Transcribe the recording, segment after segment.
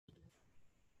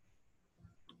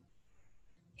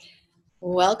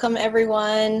Welcome,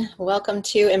 everyone. Welcome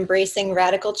to Embracing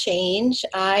Radical Change.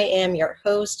 I am your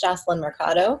host, Jocelyn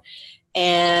Mercado,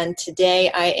 and today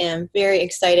I am very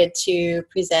excited to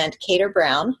present Kedar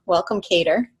Brown. Welcome,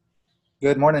 Kedar.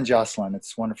 Good morning, Jocelyn.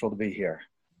 It's wonderful to be here.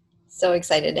 So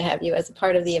excited to have you as a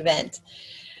part of the event.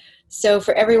 So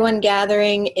for everyone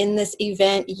gathering in this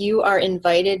event, you are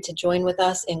invited to join with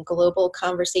us in global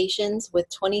conversations with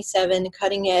 27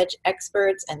 cutting-edge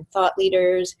experts and thought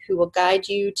leaders who will guide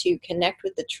you to connect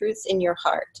with the truths in your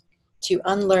heart, to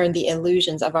unlearn the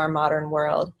illusions of our modern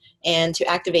world, and to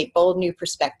activate bold new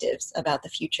perspectives about the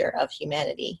future of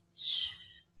humanity.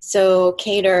 So,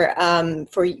 Kedar,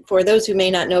 for those who may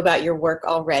not know about your work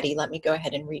already, let me go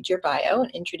ahead and read your bio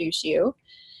and introduce you.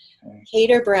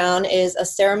 Kedar Brown is a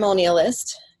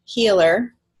ceremonialist,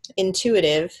 healer,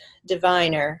 intuitive,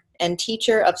 diviner, and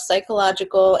teacher of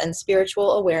psychological and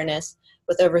spiritual awareness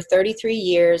with over 33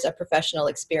 years of professional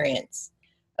experience.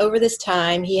 Over this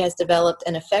time, he has developed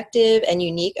an effective and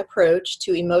unique approach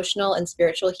to emotional and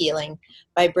spiritual healing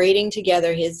by braiding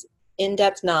together his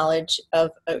depth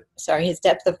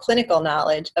of clinical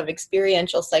knowledge of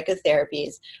experiential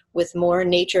psychotherapies with more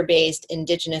nature-based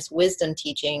indigenous wisdom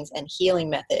teachings and healing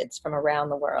methods from around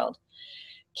the world.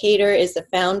 Kedar is the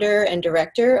founder and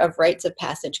director of Rites of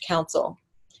Passage Council.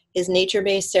 His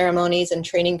nature-based ceremonies and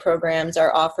training programs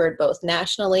are offered both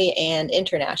nationally and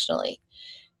internationally.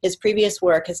 His previous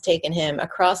work has taken him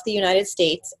across the United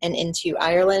States and into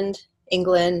Ireland,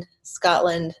 England,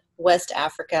 Scotland, West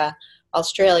Africa,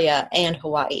 Australia, and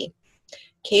Hawaii.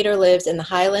 Kedar lives in the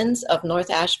Highlands of North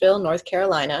Asheville, North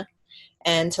Carolina.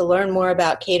 And to learn more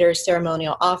about Kedar's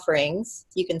ceremonial offerings,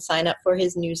 you can sign up for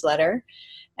his newsletter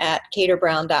at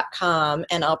kedarbrown.com,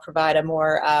 and I'll provide a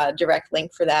more direct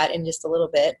link for that in just a little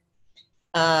bit.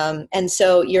 And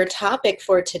so your topic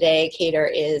for today, Kedar,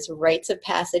 is Rites of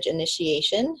Passage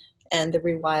Initiation and the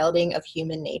Rewilding of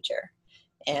Human Nature.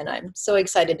 And I'm so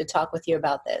excited to talk with you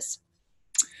about this.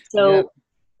 So,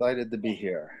 excited to be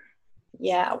here.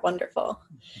 Yeah, wonderful.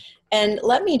 And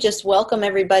let me just welcome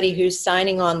everybody who's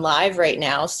signing on live right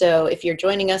now. So if you're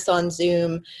joining us on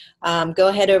Zoom, go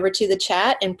ahead over to the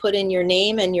chat and put in your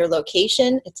name and your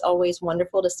location. It's always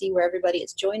wonderful to see where everybody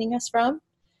is joining us from.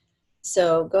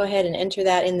 So go ahead and enter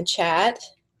that in the chat.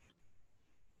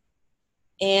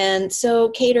 And so,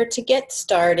 Kedar, to get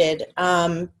started,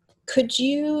 could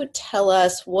you tell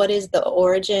us what is the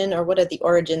origin, or what are the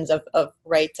origins of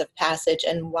rites of passage,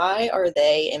 and why are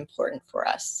they important for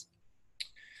us?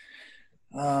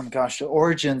 The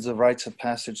origins of rites of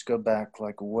passage go back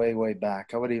like way, way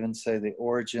back. I would even say the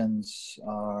origins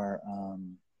are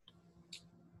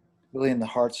really in the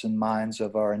hearts and minds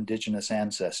of our indigenous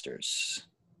ancestors.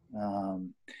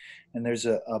 And there's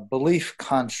a belief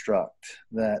construct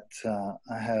that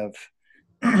I have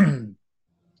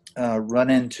run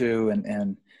into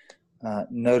and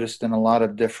noticed in a lot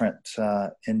of different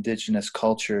indigenous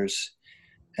cultures.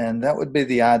 And that would be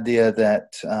the idea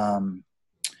that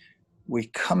we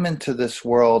come into this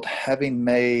world having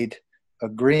made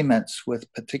agreements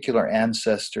with particular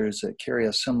ancestors that carry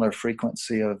a similar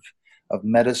frequency of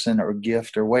medicine or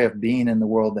gift or way of being in the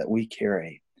world that we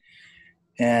carry.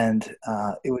 And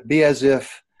it would be as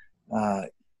if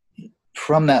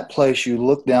from that place you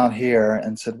look down here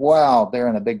and said, wow, they're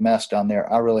in a big mess down there.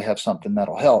 I really have something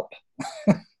that'll help.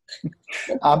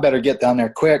 I better get down there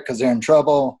quick because they're in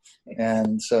trouble.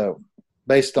 And so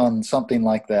based on something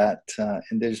like that,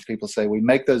 indigenous people say we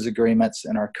make those agreements,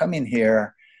 and our coming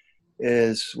here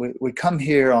is we come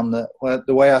here on the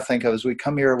way I think of it is we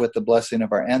come here with the blessing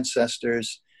of our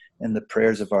ancestors and the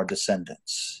prayers of our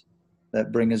descendants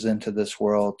that bring us into this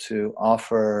world to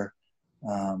offer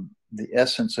the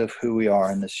essence of who we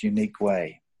are in this unique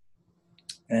way.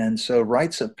 And so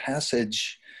rites of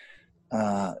passage,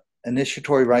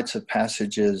 initiatory rites of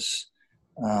passages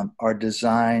are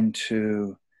designed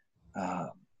to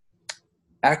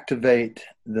activate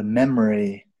the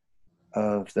memory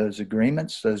of those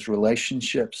agreements, those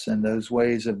relationships, and those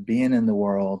ways of being in the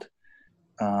world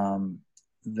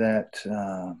that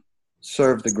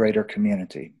serve the greater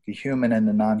community, the human and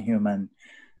the non-human,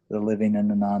 the living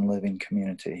and the non-living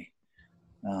community.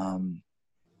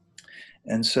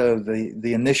 And so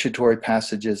the initiatory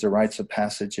passages, the rites of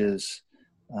passages,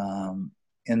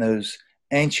 in those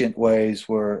ancient ways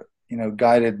were,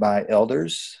 guided by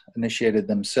elders, initiated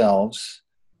themselves,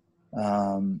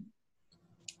 to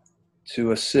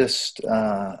assist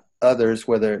others.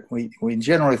 Whether we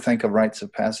generally think of rites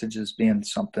of passage as being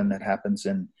something that happens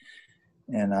in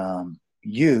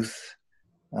youth,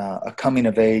 a coming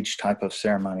of age type of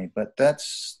ceremony, but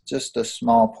that's just a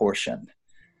small portion.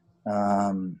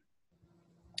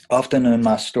 Often in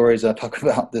my stories, I talk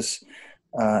about this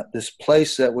this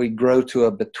place that we grow to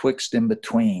a betwixt in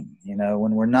between,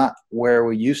 when we're not where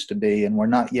we used to be and we're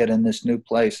not yet in this new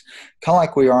place, kind of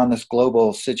like we are in this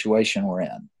global situation we're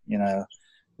in.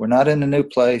 We're not in a new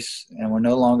place and we're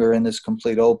no longer in this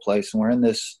complete old place, and we're in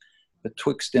this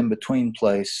betwixt in between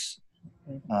place.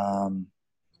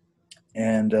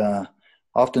 And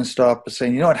often stop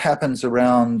saying, what happens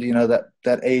around,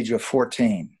 that age of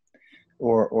 14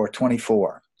 or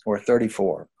 24 or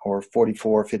 34 or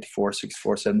 44, 54,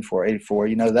 64, 74, 84,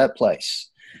 that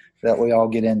place that we all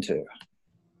get into.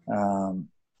 And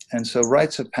so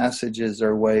rites of passages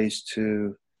are ways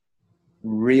to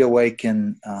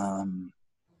reawaken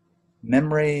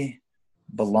memory,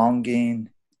 belonging,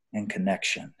 and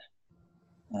connection.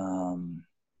 And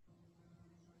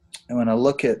when I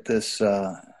look at this,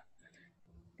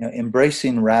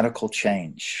 embracing radical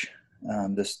change,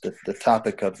 the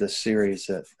topic of this series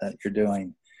that you're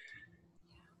doing,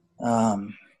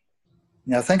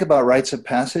 now think about rites of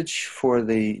passage for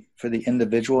the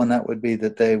individual, and that would be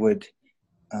that they would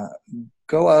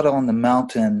go out on the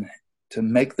mountain to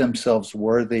make themselves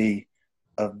worthy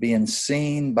of being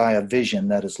seen by a vision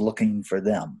that is looking for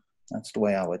them. That's the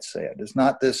way I would say it. It's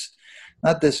not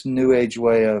this new age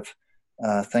way of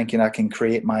thinking I can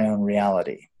create my own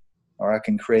reality or I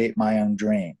can create my own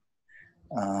dream.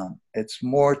 It's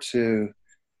more to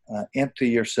empty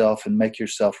yourself and make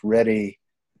yourself ready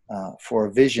for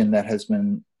a vision that has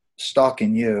been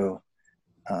stalking you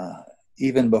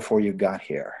even before you got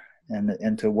here,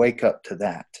 and to wake up to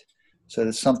that. So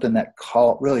it's something that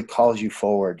really calls you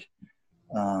forward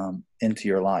into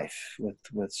your life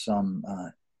with some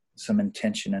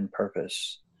intention and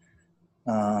purpose.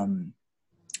 And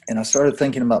I started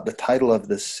thinking about the title of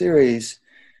this series.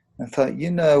 I thought,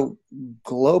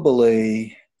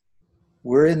 globally,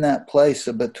 we're in that place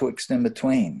of betwixt in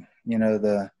between.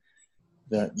 The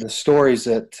stories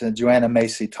that Joanna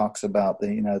Macy talks about,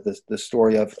 the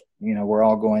story of, we're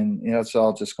all going, it's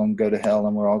all just going to go to hell,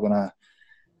 and we're all going to,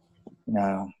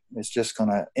 it's just going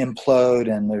to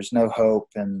implode, and there's no hope,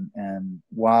 and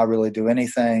why really do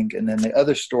anything? And then the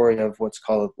other story of what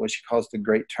she calls the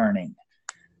Great Turning,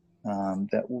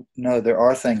 that no, there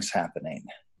are things happening,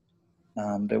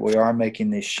 that we are making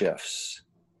these shifts.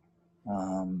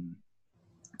 And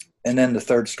then the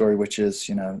third story, which is,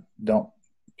 don't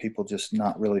people just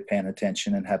not really paying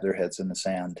attention and have their heads in the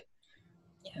sand.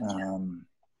 Yeah.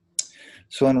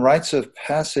 So in rites of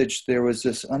passage, there was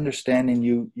this understanding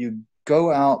you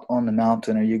go out on the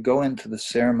mountain, or you go into the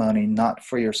ceremony not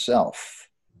for yourself.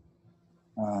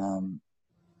 And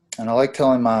I like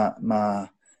telling my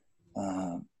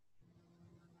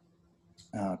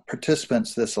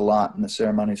participants this a lot in the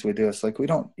ceremonies we do. It's like, you're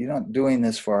not doing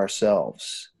this for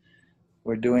ourselves.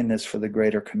 We're doing this for the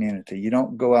greater community. You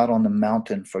don't go out on the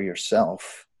mountain for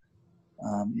yourself.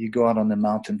 You go out on the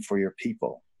mountain for your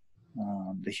people,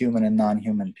 the human and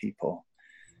non-human people.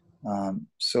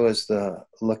 So as the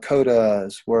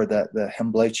Lakota's word, that the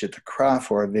Hemblecha, to cry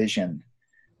for a vision,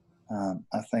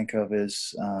 I think of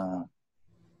as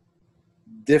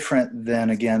different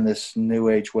than, again, this new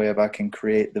age way of I can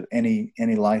create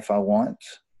any life I want,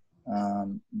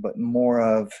 but more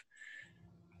of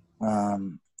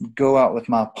go out with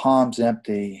my palms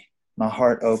empty, my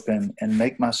heart open, and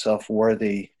make myself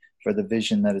worthy for the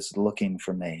vision that is looking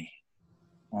for me.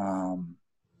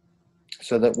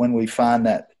 So that when we find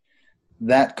that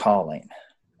calling,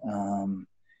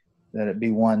 that it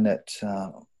be one that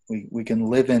we can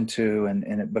live into, and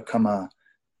it become a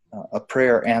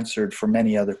prayer answered for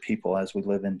many other people as we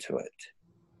live into it.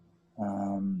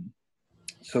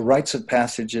 So rites of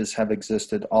passages have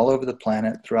existed all over the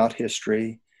planet throughout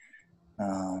history.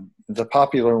 The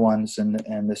popular ones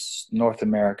in this North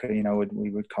America, we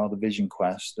would call the Vision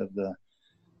Quest of the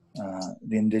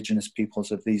indigenous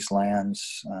peoples of these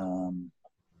lands.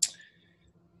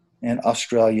 In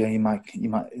Australia,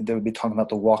 they would be talking about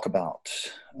the walkabout.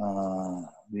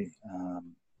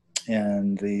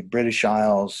 And the British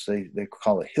Isles, they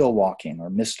call it hill walking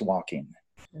or mist walking.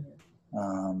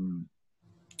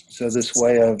 So this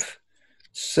way of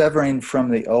severing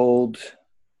from the old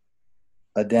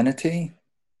identity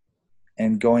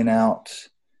and going out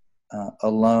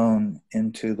alone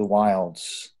into the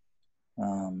wilds,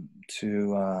 in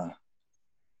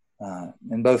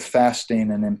both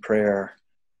fasting and in prayer.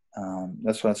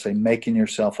 That's what I say, making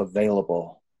yourself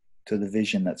available to the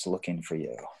vision that's looking for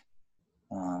you,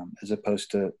 as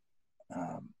opposed to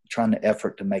trying to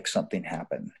effort to make something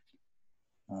happen.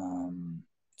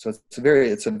 So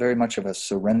it's a very much of a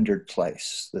surrendered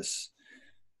place, this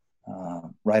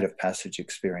rite of passage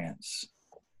experience.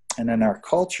 And in our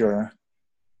culture,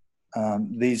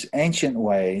 these ancient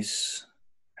ways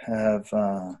have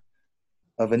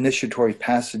of initiatory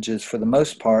passages, for the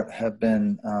most part, have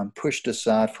been pushed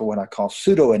aside for what I call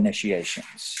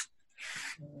pseudo-initiations.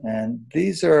 And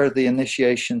these are the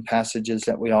initiation passages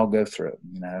that we all go through.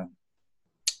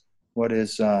 What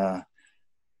is,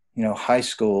 high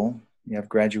school? You have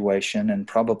graduation and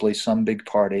probably some big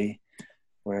party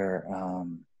where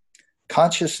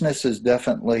consciousness is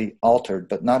definitely altered,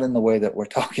 but not in the way that we're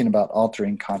talking about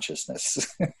altering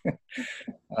consciousness.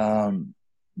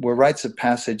 Where rites of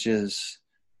passages,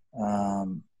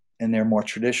 in their more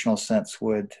traditional sense,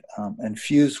 would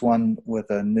infuse one with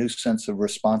a new sense of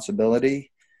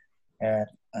responsibility and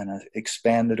an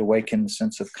expanded, awakened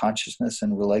sense of consciousness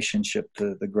in relationship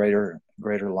to the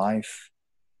greater life.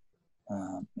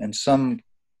 In some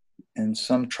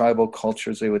tribal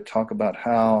cultures, they would talk about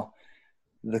how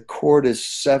the cord is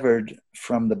severed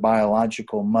from the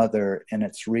biological mother and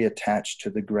it's reattached to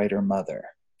the greater mother,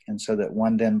 and so that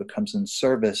one then becomes in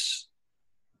service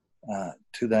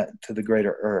to the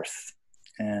greater earth.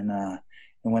 And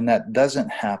when that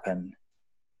doesn't happen,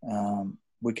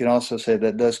 we can also say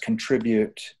that does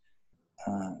contribute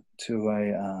to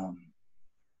a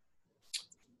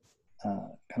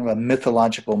kind of a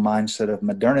mythological mindset of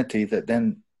modernity that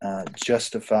then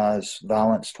justifies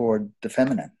violence toward the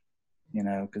feminine,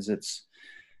 because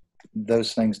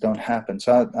those things don't happen.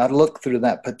 So I look through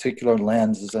that particular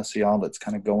lens as I see all that's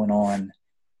kind of going on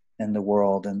in the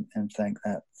world and think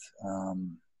that,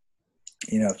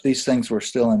 if these things were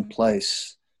still in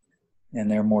place in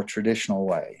their more traditional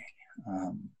way,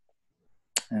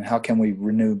 and how can we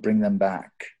bring them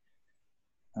back,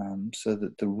 so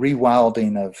that the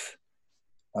rewilding of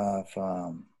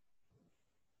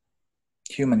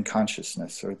human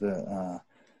consciousness or the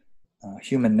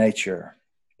human nature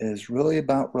is really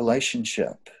about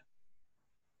relationship.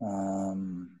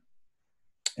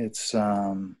 It's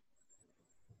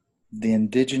the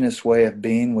indigenous way of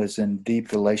being was in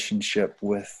deep relationship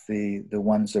with the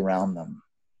ones around them.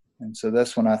 And so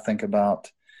that's when I think about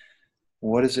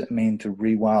what does it mean to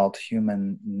rewild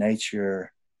human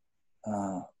nature,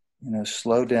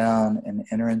 slow down and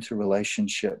enter into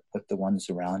relationship with the ones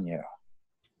around you,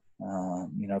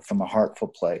 from a heartful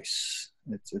place.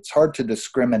 It's hard to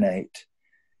discriminate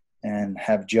and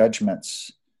have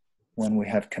judgments when we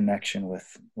have connection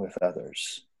with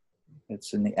others.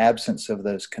 It's in the absence of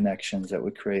those connections that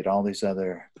we create all these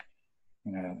other,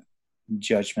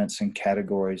 judgments and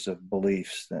categories of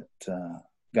beliefs that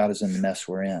got us in the mess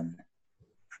we're in.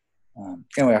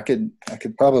 Anyway, I could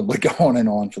probably go on and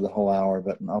on for the whole hour,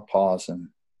 but I'll pause. And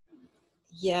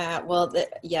yeah, well,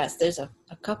 yes, there's a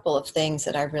couple of things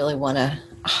that I really want to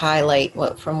highlight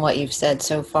from what you've said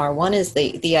so far. One is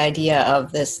the idea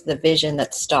of the vision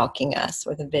that's stalking us,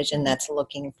 or the vision that's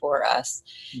looking for us.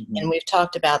 Mm-hmm. And we've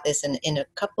talked about this in a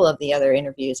couple of the other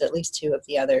interviews, at least two of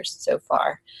the others so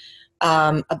far,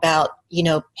 about,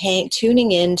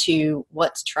 tuning into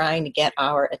what's trying to get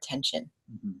our attention.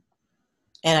 Mm-hmm.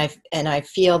 And I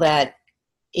feel that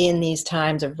in these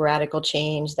times of radical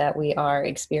change that we are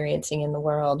experiencing in the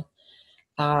world,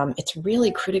 it's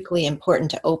really critically important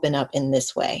to open up in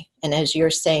this way. And as you're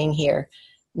saying here,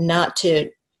 not to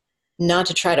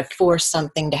try to force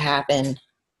something to happen,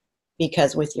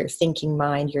 because with your thinking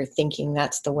mind, you're thinking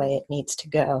that's the way it needs to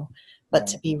go, but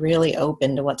to be really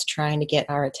open to what's trying to get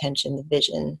our attention, the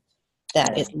vision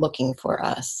that is looking for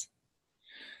us.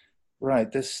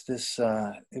 Right. This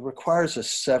it requires a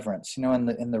severance.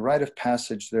 In the rite of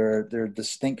passage, there are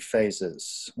distinct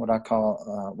phases. What I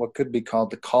call what could be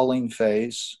called the calling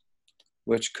phase,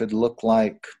 which could look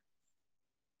like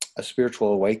a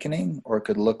spiritual awakening, or it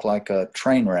could look like a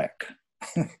train wreck.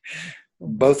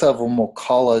 Both of them will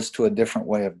call us to a different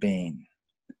way of being.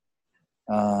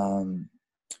 Then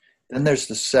there's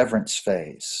the severance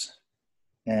phase,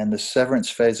 and the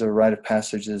severance phase of a rite of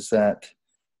passage is that.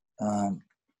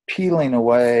 Peeling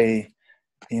away,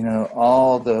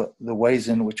 all the ways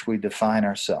in which we define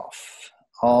ourselves,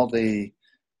 all the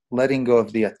letting go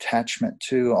of the attachment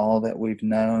to all that we've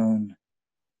known,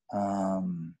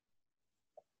 all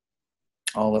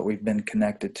that we've been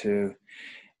connected to.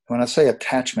 When I say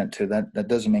attachment to, that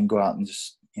doesn't mean go out and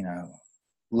just,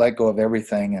 let go of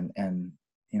everything and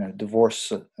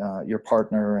divorce your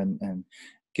partner and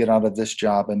get out of this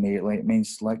job immediately. It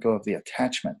means let go of the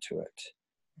attachment to it.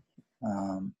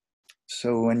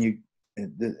 So and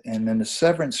then the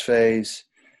severance phase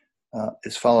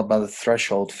is followed by the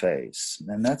threshold phase,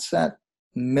 and that's that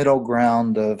middle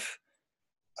ground of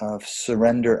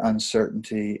surrender,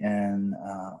 uncertainty, and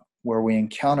where we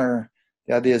encounter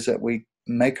the idea is that we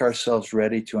make ourselves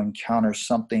ready to encounter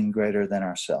something greater than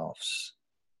ourselves,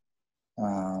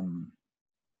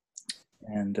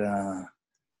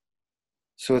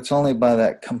 So it's only by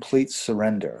that complete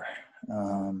surrender,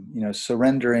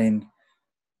 surrendering,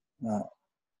 uh,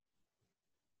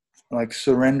 like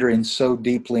surrendering so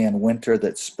deeply in winter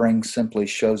that spring simply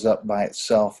shows up by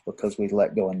itself because we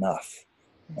let go enough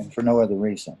and for no other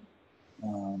reason.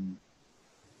 And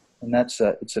it's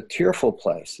a tearful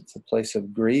place. It's a place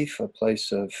of grief, a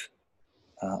place of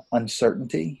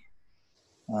uncertainty.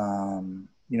 In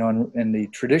the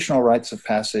traditional rites of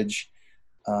passage,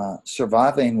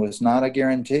 surviving was not a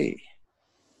guarantee.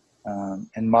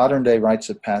 In modern day rites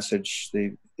of passage,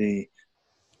 the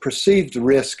perceived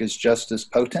risk is just as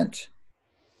potent,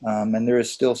 and there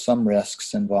is still some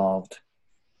risks involved.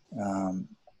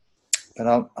 But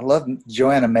I love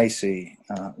Joanna Macy,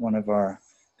 one of our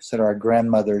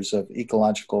grandmothers of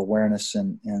ecological awareness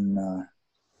and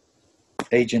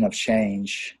agent of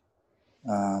change,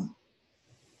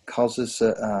 calls this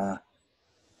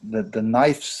the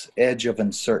knife's edge of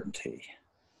uncertainty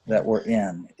that we're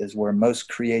in is where most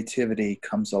creativity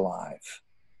comes alive.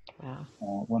 Wow.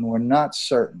 When we're not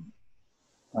certain,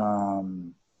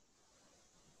 and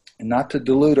not to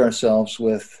delude ourselves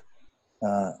with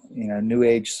new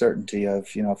age certainty of,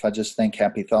 if I just think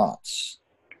happy thoughts.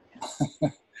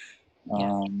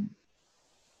 Yeah.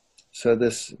 So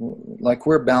this, like,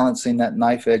 we're balancing that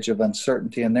knife edge of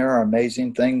uncertainty, and there are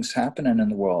amazing things happening in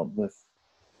the world with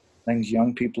things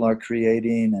young people are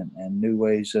creating and new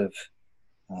ways of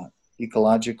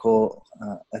ecological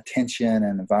attention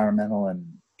and environmental and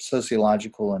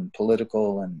sociological and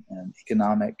political and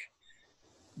economic.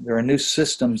 There are new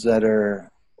systems that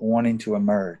are wanting to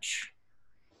emerge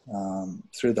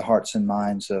through the hearts and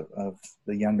minds of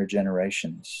the younger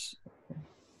generations.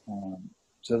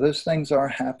 So those things are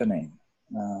happening.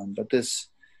 But this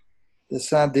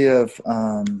idea of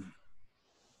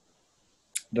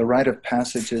the rite of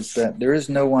passage is that there's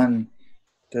no one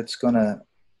that's going to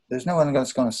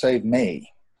save me.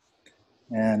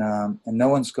 And no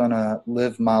one's going to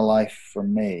live my life for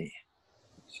me.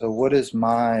 So what is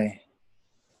my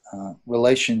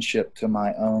relationship to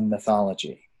my own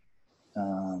mythology?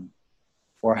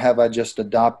 Or have I just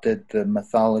adopted the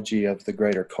mythology of the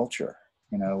greater culture,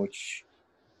 which,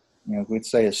 we'd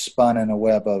say is spun in a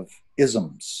web of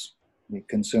isms,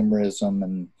 consumerism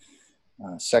and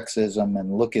sexism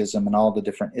and lookism and all the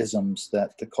different isms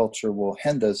that the culture will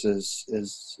hand us is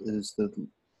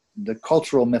the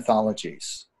cultural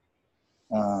mythologies.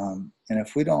 And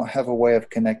if we don't have a way of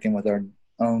connecting with our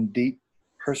own deep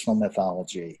personal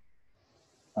mythology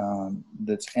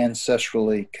that's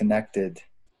ancestrally connected,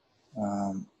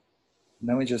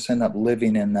 then we just end up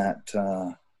living in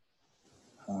that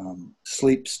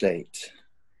sleep state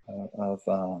of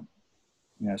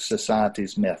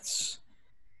society's myths.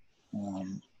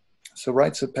 So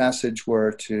rites of passage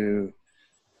were to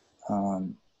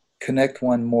connect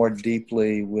one more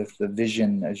deeply with the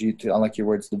vision, I like your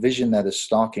words, the vision that is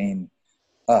stalking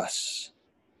us.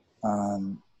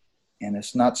 And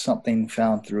it's not something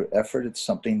found through effort, it's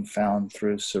something found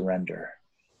through surrender.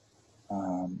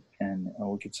 And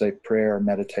we could say prayer or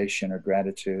meditation or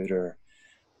gratitude, or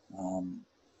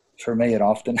for me it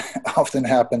often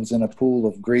happens in a pool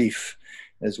of grief,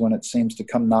 is when it seems to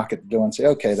come knock at the door and say,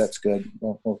 okay, that's good,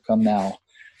 we'll come now.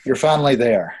 You're finally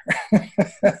there.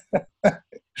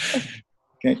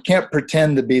 Can't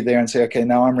pretend to be there and say, okay,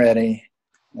 now I'm ready.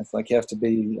 It's like you have to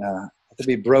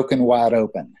be broken wide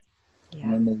open. Yeah.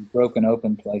 And in the broken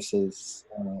open places,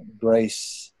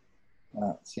 grace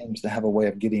seems to have a way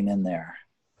of getting in there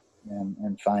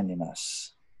and finding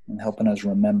us and helping us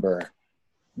remember,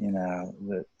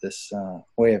 this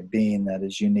way of being that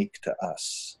is unique to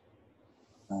us.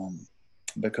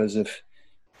 Because if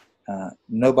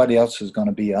nobody else is going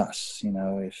to be us,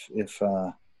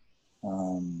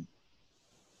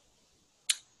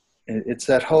 it's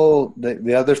that whole,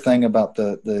 the other thing about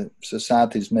the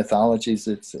society's mythologies,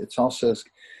 it's also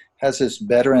has this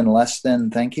better and less than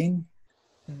thinking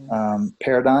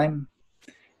paradigm.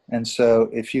 And so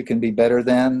if you can be better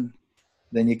than,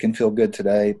 then you can feel good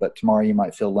today, but tomorrow you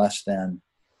might feel less than.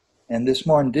 And this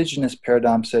more indigenous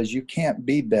paradigm says you can't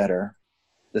be better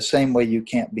the same way you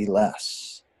can't be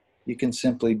less. You can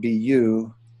simply be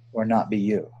you or not be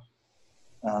you.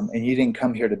 And you didn't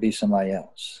come here to be somebody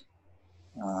else.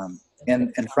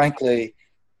 And frankly,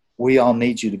 we all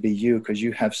need you to be you because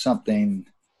you have something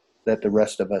that the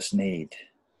rest of us need.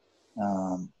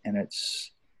 And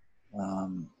it's,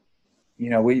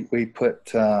 we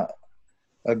put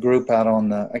a group out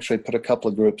actually put a couple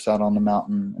of groups out on the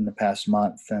mountain in the past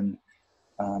month. And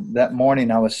that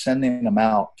morning I was sending them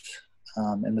out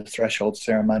in the threshold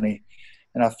ceremony.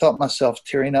 And I felt myself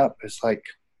tearing up. It's like,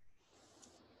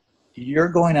 you're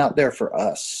going out there for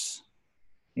us.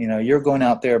 You're going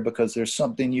out there because there's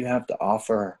something you have to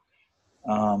offer,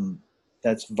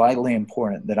 that's vitally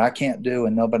important that I can't do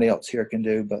and nobody else here can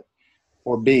do,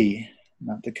 or be,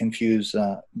 not to confuse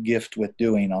gift with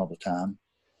doing all the time.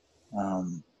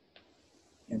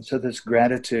 And so this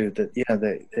gratitude that,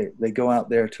 they go out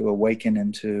there to awaken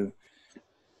into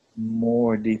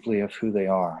more deeply of who they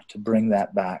are, to bring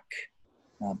that back,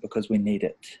 because we need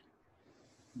it.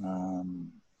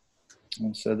 And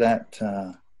so that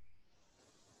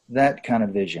kind of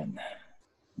vision,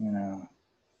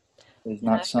 is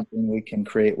not something we can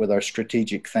create with our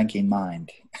strategic thinking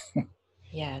mind.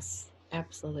 Yes,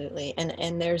 absolutely.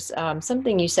 And there's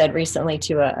something you said recently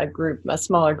to a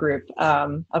smaller group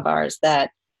of ours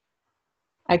that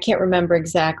I can't remember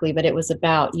exactly, but it was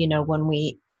about,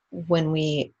 when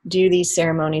we do these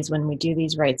ceremonies, when we do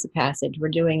these rites of passage, we're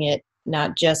doing it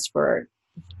not just for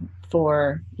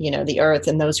the earth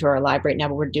and those who are alive right now,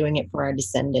 but we're doing it for our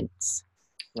descendants.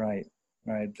 Right.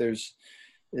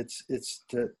 It's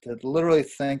to literally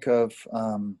think of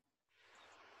the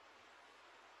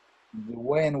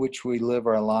way in which we live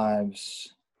our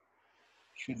lives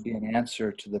should be an answer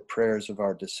to the prayers of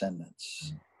our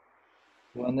descendants.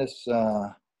 When this,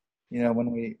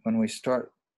 when we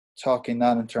start talking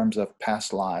not in terms of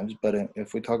past lives, but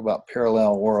if we talk about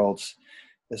parallel worlds,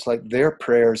 it's like their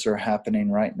prayers are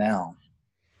happening right now.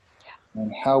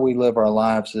 And how we live our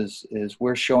lives is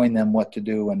we're showing them what to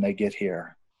do when they get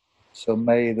here. So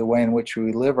may the way in which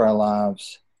we live our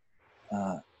lives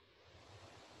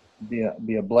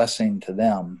be a blessing to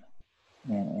them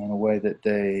in a way that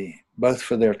they, both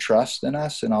for their trust in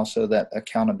us and also that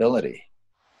accountability.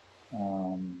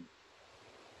 And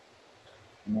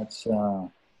that's,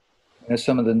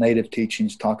 some of the native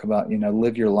teachings talk about,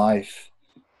 live your life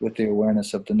with the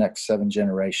awareness of the next 7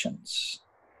 generations.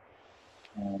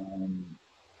 And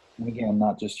again,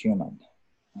 not just human.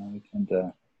 We tend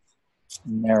to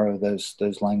narrow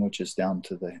those languages down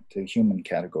to the human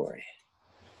category.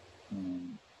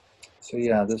 So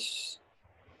yeah, this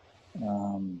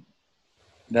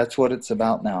that's what it's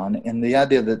about now, and the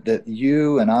idea that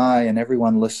you and I and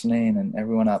everyone listening and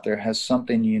everyone out there has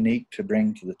something unique to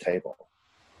bring to the table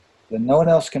that no one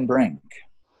else can bring.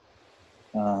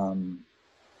 And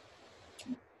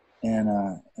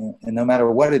no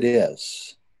matter what it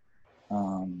is,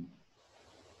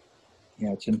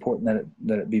 it's important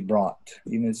that it be brought.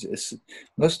 Even it's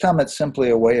most time it's simply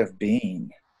a way of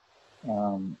being.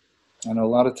 And a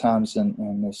lot of times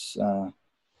in this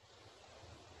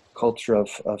culture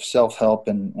of self-help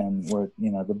and where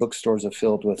the bookstores are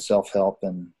filled with self-help,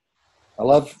 and I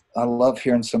love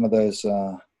hearing some of those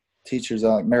teachers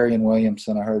like Marianne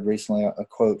Williamson. I heard recently a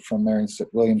quote from Marianne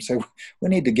Williamson say, "We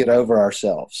need to get over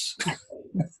ourselves."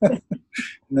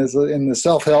 In the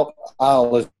self-help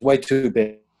aisle is way too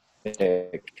big.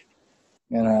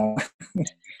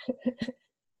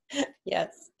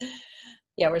 Yes.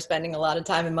 Yeah, we're spending a lot of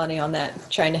time and money on that,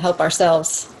 trying to help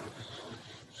ourselves.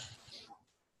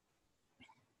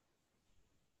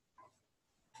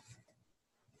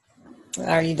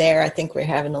 Are you there? I think we're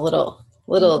having a little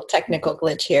technical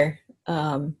glitch here.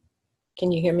 Can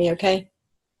you hear me okay?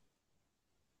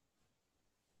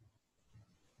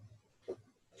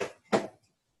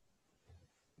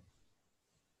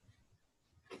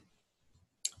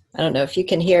 I don't know if you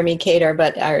can hear me, Kedar,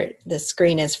 but the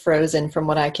screen is frozen from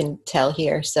what I can tell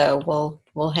here. So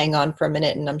we'll hang on for a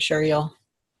minute, and I'm sure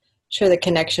the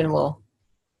connection will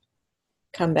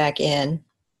come back in.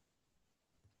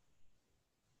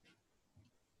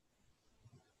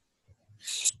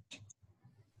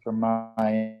 From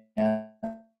my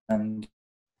end.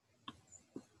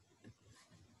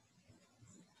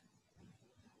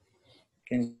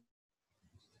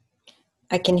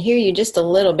 I can hear you just a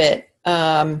little bit.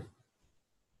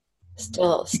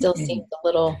 Still seems a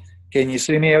little. Can you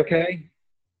see me okay?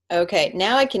 Okay,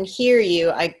 now I can hear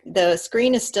you. The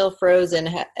screen is still frozen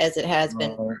as it has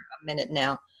been for a minute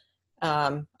now.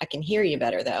 I can hear you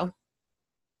better though.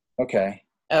 Okay.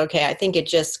 Okay, I think it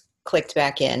just clicked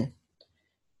back in.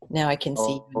 Now I can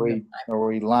see. Are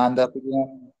we lined up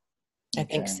again? I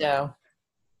think so.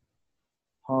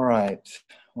 All right.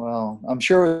 Well, I'm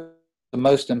sure the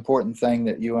most important thing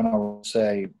that you and I will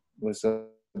say was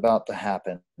about to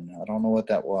happen. I don't know what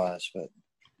that was, but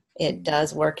it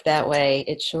does work that way.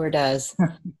 It sure does.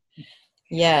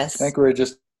 Yes. I think we were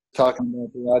just talking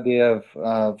about the idea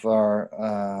of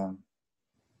our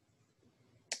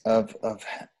of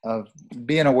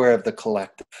being aware of the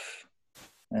collective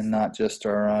and not just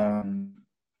our own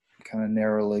kind of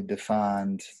narrowly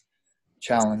defined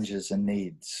challenges and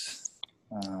needs.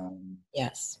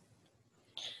 Yes.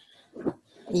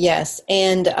 Yes,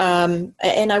 and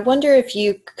I wonder if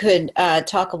you could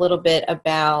talk a little bit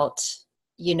about,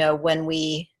 when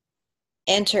we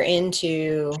enter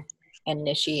into an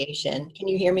initiation. Can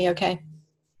you hear me okay?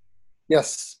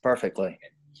 Yes, perfectly.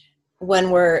 When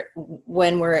we're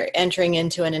entering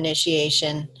into an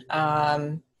initiation,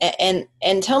 and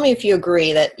tell me if you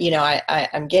agree that,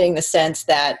 I'm getting the sense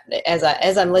that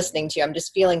as I'm listening to you, I'm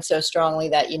just feeling so strongly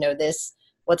that, this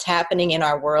what's happening in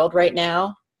our world right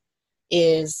now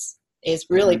is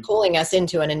really Mhm. pulling us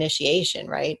into an initiation,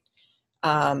 right?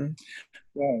 Um,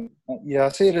 Yeah, yeah, I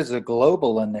see it as a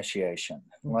global initiation.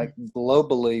 mhm. Like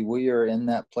globally, we are in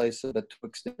that place of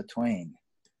betwixt and between.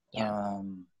 Yeah.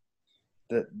 Um,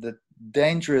 the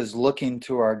danger is looking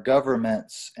to our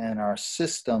governments and our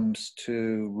systems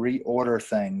to reorder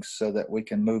things so that we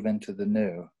can move into the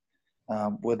new,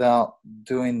 without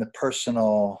doing the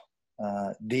personal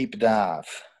deep dive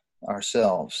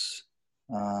ourselves.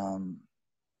 Um,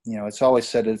 it's always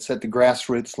said it's at the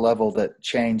grassroots level that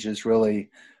change is really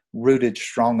rooted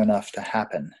strong enough to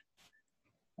happen.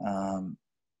 Um,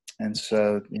 and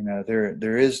so,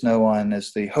 there is no one,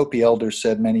 as the Hopi elders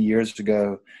said many years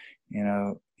ago,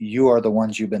 you are the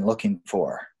ones you've been looking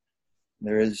for.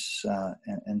 There is,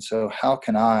 and so how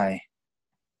can I,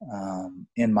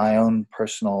 in my own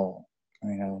personal,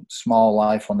 small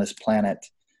life on this planet,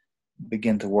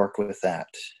 begin to work with that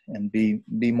and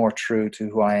be more true to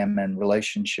who I am in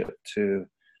relationship to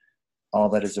all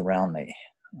that is around me.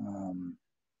 Um,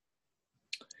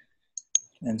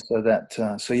 and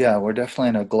so so yeah, we're definitely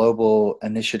in a global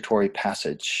initiatory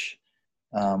passage,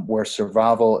 where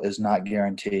survival is not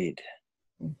guaranteed.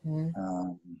 Hmm.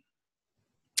 Um,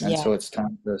 and Yeah. so it's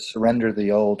time to surrender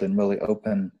the old and really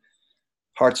open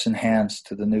hearts and hands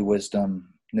to the new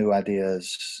wisdom, new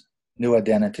ideas, new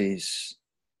identities.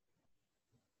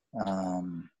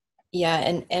 Um,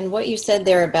 Yeah. And what you said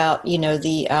there about,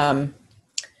 the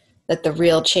that the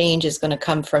real change is going to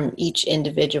come from each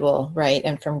individual, right?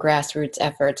 And from grassroots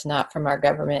efforts, not from our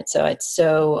government. So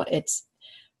it's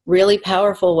really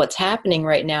powerful what's happening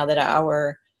right now, that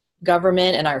our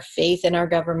government and our faith in our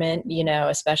government,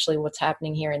 especially what's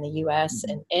happening here in the US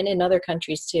and in other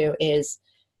countries too, is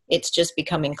it's just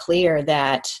becoming clear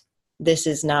that this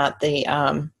is not the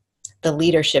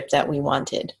leadership that we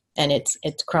wanted, and it's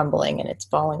crumbling and it's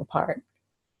falling apart.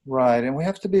 right. And we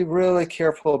have to be really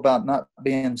careful about not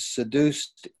being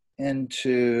seduced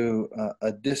into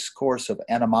a discourse of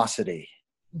animosity,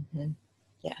 Hmm.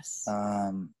 Yes.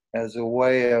 as a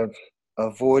way of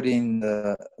avoiding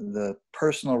the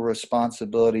personal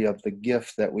responsibility of the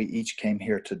gift that we each came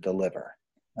here to deliver.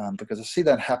 Because I see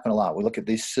that happen a lot. We look at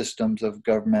these systems of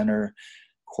government or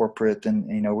corporate, and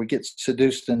we get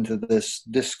seduced into this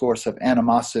discourse of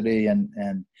animosity and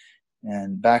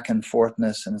back and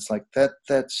forthness, and it's like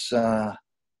that's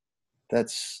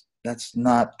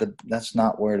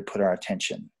not where to put our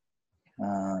attention.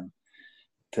 Um,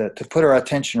 to put our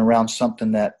attention around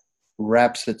something that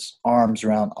wraps its arms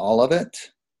around all of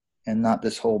it, and not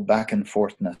this whole back and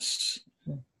forthness.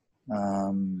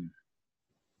 Um,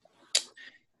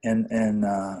 and and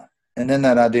uh, and then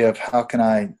that idea of how can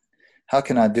I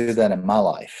do that in my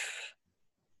life,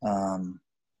 um,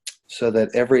 so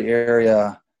that every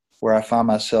area where I find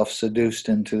myself seduced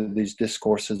into these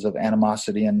discourses of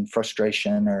animosity and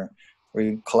frustration, or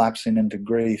collapsing into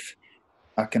grief,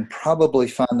 I can probably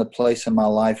find the place in my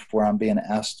life where I'm being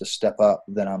asked to step up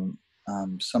that I'm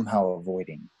somehow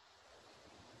avoiding.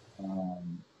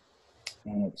 Um,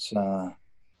 and it's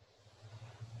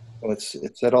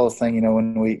that old thing,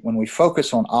 when we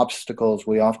focus on obstacles,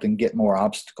 we often get more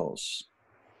obstacles.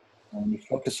 When you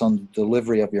focus on the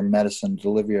delivery of your medicine,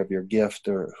 delivery of your gift,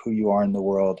 or who you are in the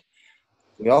world,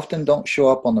 we often don't show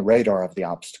up on the radar of the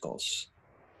obstacles.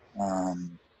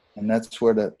 Um, and that's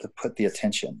where to put the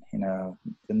attention, to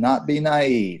not be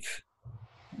naive.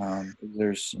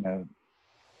 There's,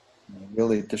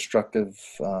 really destructive,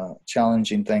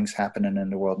 challenging things happening in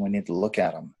the world. We need to look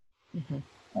at them, Hmm.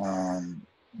 um,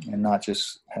 and not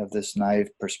just have this naive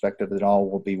perspective that all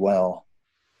will be well.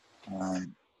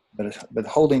 But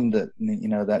holding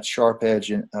that sharp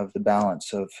edge of the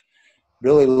balance of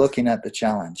really looking at the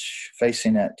challenge,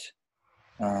 facing it,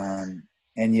 and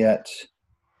yet,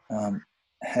 um,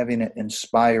 having it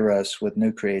inspire us with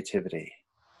new creativity.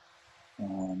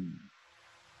 Um,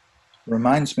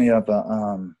 Reminds me of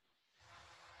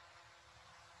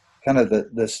kind of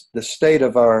the state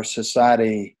of our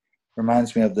society.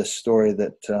 Reminds me of this story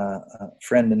that a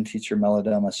friend and teacher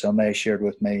Melodoma Somé shared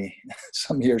with me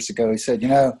some years ago. He said,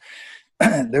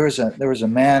 there was a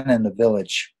man in the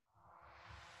village,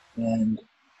 and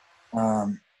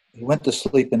he went to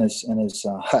sleep in his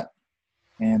hut,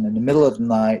 and in the middle of the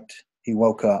night, he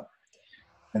woke up,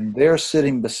 and there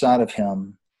sitting beside of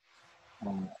him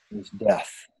was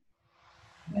death.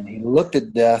 And he looked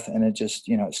at death, and it just,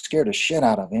 it scared the shit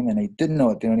out of him, and he didn't know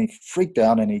what to do, and he freaked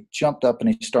out, and he jumped up, and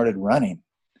he started running.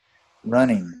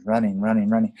 Ran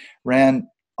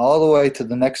all the way to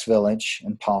the next village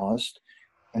and paused,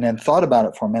 and then thought about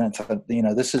it for a minute and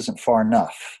thought, this isn't far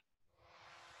enough.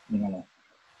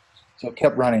 So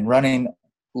kept running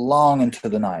long into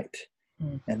the night.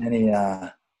 And then he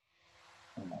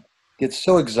gets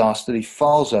so exhausted, he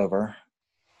falls over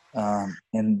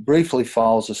and briefly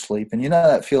falls asleep. And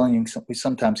that feeling we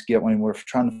sometimes get when we're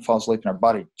trying to fall asleep and our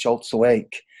body jolts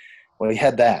awake. Well, he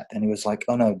had that, and he was like,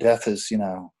 oh no, death is,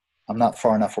 I'm not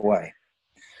far enough away.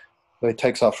 So he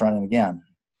takes off running again.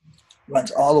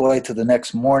 Runs all the way to the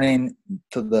next morning,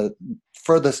 to the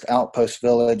furthest outpost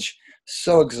village,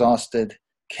 so exhausted,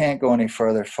 can't go any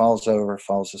further, falls over,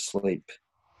 falls asleep.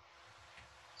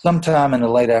 Sometime in the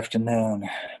late afternoon,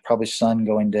 probably sun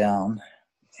going down,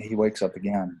 he wakes up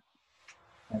again.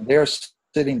 And there,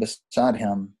 sitting beside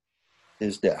him,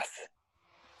 is death.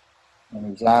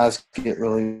 And his eyes get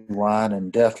really wide,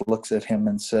 and death looks at him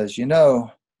and says,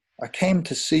 I came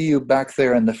to see you back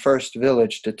there in the first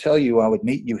village to tell you I would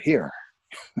meet you here.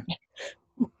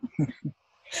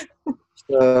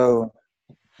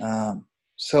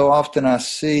 So often I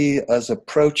see us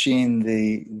approaching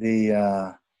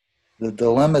the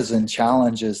dilemmas and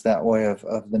challenges that way of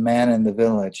the man in the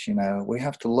village. We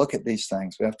have to look at these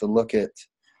things. We have to look at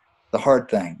the hard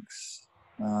things.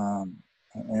 And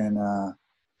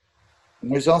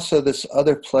there's also this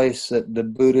other place that the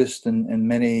Buddhist and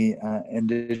many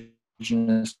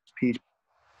indigenous people,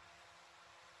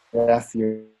 death,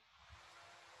 your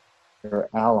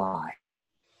ally.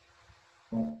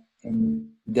 In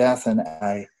death and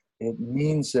it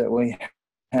means that we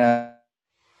have.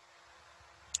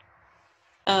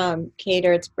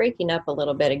 Kedar, it's breaking up a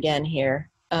little bit again here.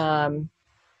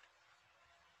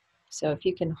 So if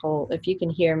you can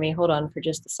hear me, hold on for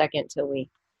just a second till we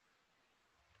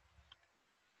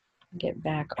get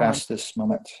back past this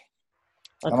moment.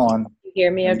 Come on. You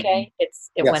hear me okay? It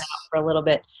yes. Went out for a little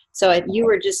bit. So you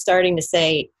were just starting to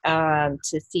say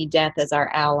to see death as our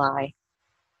ally.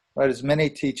 Right, as many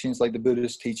teachings like the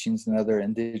Buddhist teachings and other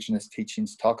indigenous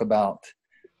teachings talk about,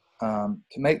 the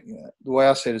way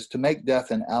I say it is to make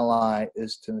death an ally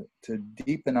is to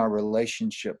deepen our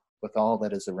relationship with all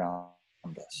that is around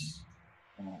us.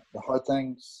 The hard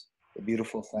things, the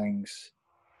beautiful things,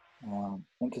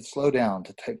 and to slow down,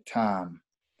 to take time.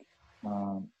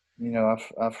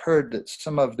 I've heard that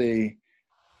some of the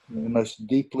most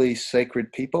deeply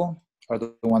sacred people are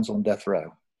the ones on death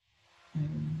row,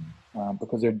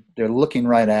 because they're looking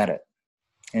right at it.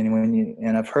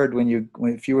 And I've heard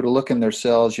if you were to look in their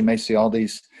cells, you may see all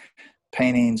these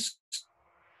paintings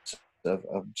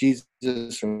of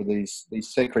Jesus or these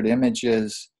sacred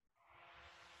images.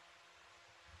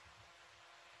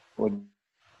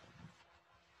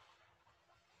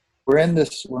 We're in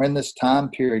this time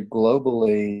period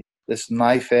globally, this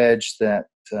knife edge that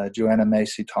Joanna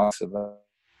Macy talks about.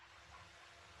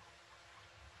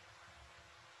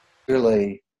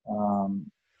 Really,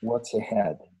 what's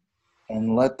ahead,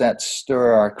 and let that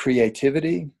stir our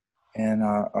creativity and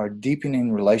our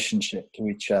deepening relationship to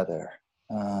each other.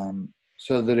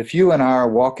 So that if you and I are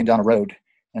walking down a road,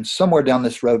 and somewhere down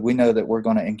this road we know that we're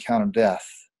going to encounter death,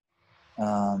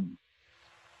 how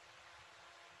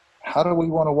do we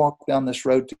want to walk down this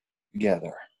road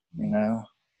together?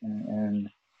 And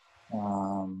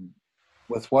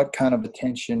with what kind of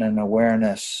attention and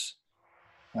awareness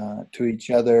to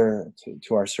each other,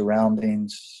 to our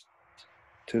surroundings,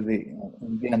 to the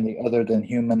other than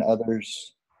human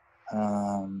others.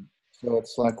 So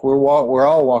it's like we're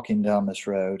all walking down this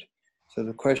road. So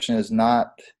the question is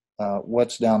not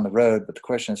what's down the road, but the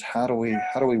question is how do we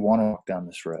want to walk down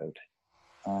this road,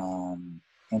 and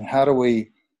how do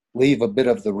we leave a bit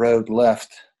of the road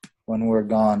left when we're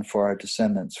gone for our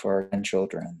descendants, for our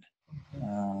grandchildren.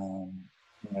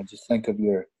 Just think of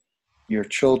your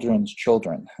children's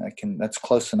children. That's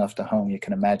close enough to home you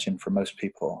can imagine for most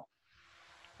people.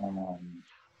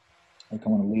 They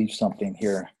can want to leave something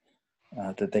here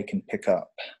that they can pick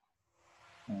up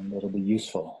and that'll be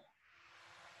useful.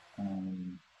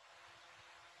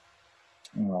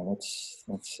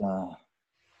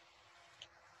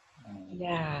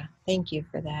 Yeah, thank you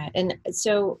for that. And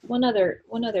so one other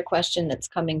question that's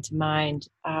coming to mind,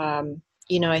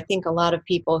 I think a lot of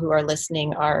people who are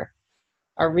listening are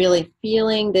really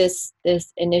feeling this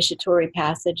initiatory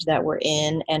passage that we're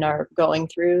in and are going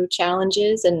through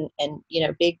challenges and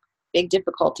big big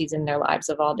difficulties in their lives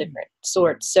of all different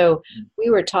sorts. So we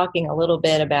were talking a little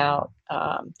bit about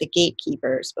the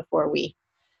gatekeepers before we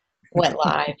went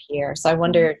live here. So I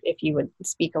wonder if you would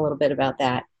speak a little bit about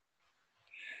that.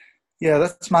 Yeah,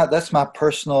 that's my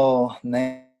personal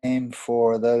name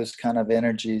for those kind of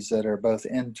energies that are both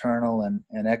internal and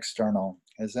external.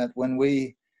 Is that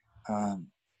um,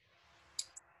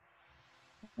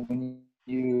 when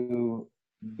you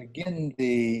begin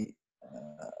the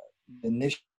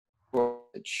initial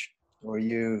approach, or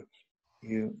you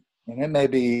and it may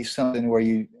be something where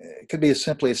it could be as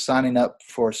simply as signing up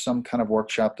for some kind of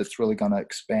workshop that's really going to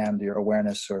expand your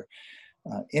awareness, or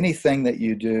anything that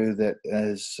you do that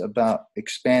is about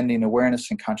expanding awareness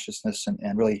and consciousness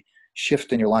and really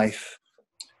shifting your life.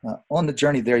 On the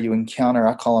journey there, you encounter,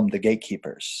 I call them the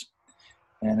gatekeepers.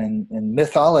 And in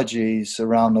mythologies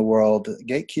around the world,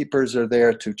 gatekeepers are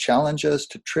there to challenge us,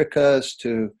 to trick us,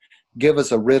 to give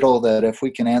us a riddle that if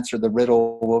we can answer the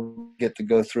riddle, we'll get to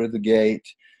go through the gate.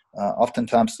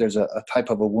 Oftentimes there's a type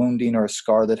of a wounding or a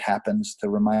scar that happens to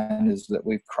remind us that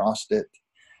we've crossed it.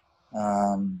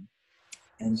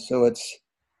 And so it's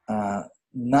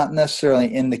not necessarily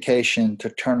an indication to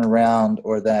turn around,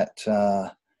 or that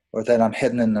I'm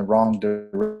heading in the wrong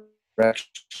direction.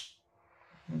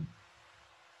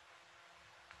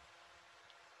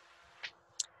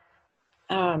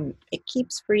 It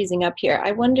keeps freezing up here.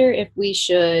 I wonder if we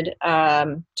should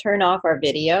turn off our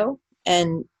video.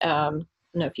 And I don't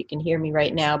know if you can hear me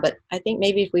right now, but I think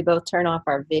maybe if we both turn off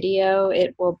our video,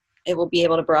 it will be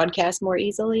able to broadcast more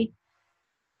easily.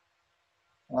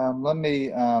 I'm going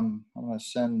to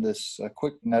send this a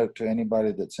quick note to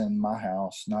anybody that's in my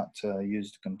house not to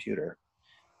use the computer.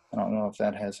 I don't know if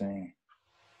that has any.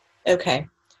 Okay.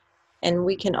 And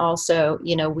we can also,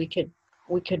 we could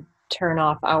turn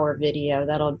off our video.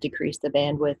 That'll decrease the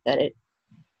bandwidth that it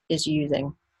is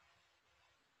using.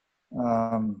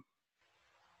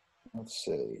 Let's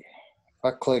see. If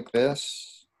I click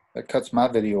this, that cuts my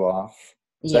video off.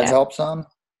 Does Yeah. that help some?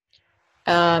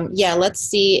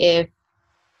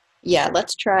 Yeah,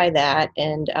 let's try that.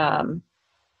 And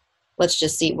let's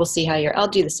just see. We'll see how I'll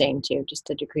do the same too, just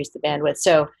to decrease the bandwidth.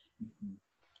 So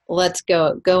let's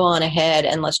go on ahead,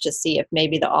 and let's just see if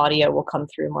maybe the audio will come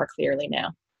through more clearly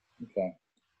now. Okay.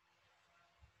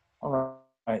 All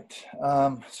right.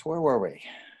 So where were we?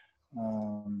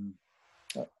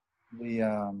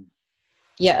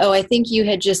 Yeah. Oh, I think you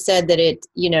had just said that it,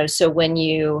 so when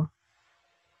you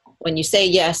say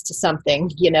yes to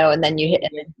something, and then you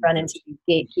run into these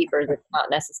gatekeepers, it's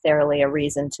not necessarily a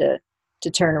reason to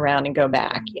turn around and go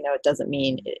back. It doesn't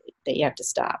mean that you have to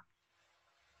stop.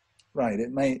 Right.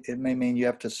 It may mean you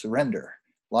have to surrender,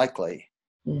 likely.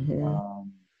 Mm-hmm.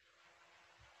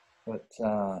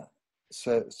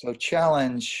 So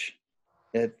challenge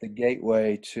at the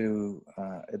gateway to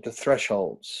at the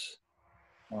thresholds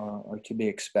are to be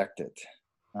expected.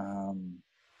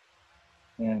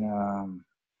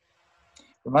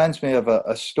 Reminds me of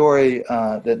a story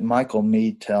that Michael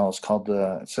Meade tells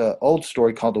it's an old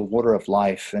story called The Water of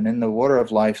Life. And in The Water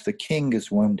of Life, the king is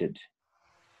wounded.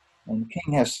 And the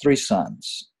king has 3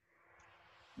 sons.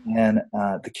 And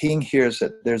the king hears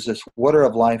that there's this water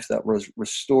of life that will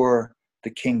restore the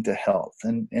king to health.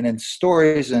 And in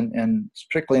stories, and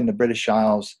particularly in the British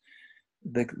Isles,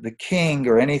 the king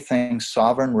or anything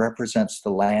sovereign represents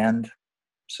the land.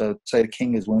 So say the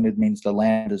king is wounded means the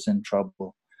land is in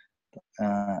trouble.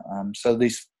 So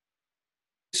these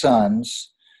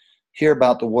sons hear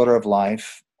about the water of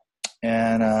life,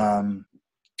 and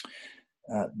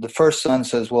the first son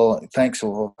says, well, thanks.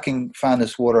 Well, if I can find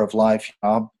this water of life,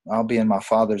 I'll be in my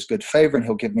father's good favor, and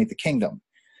he'll give me the kingdom.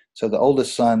 So the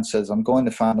oldest son says, I'm going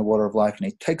to find the water of life, and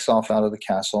he takes off out of the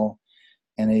castle,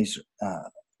 and he's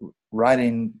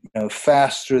riding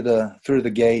fast through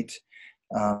the gate.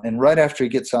 And right after he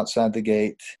gets outside the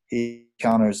gate, he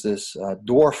encounters this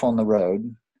dwarf on the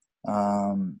road.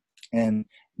 And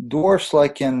dwarfs,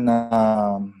 like in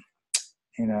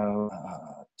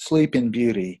Sleeping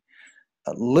Beauty,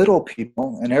 little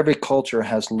people, and every culture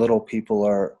has little people,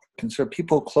 are considered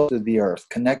people close to the earth,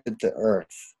 connected to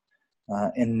earth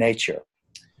in nature.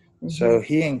 Mm-hmm. So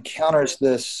he encounters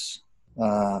this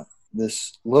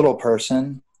little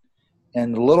person,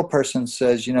 and the little person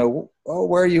says,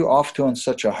 where are you off to in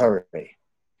such a hurry?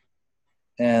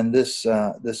 And this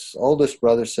oldest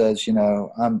brother says,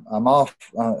 I'm off.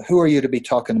 Who are you to be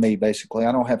talking to me? Basically,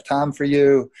 I don't have time for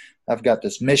you. I've got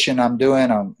this mission I'm doing.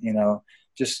 I'm,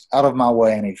 just out of my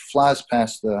way. And he flies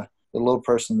past the little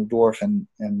person, the dwarf, and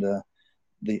the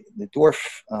dwarf,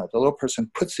 the little person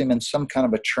puts him in some kind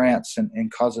of a trance and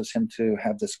causes him to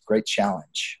have this great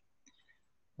challenge.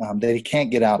 that he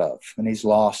can't get out of, and he's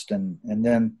lost. And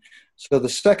then, so the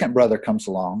second brother comes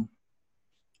along,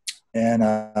 and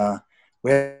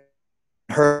we haven't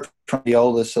heard from the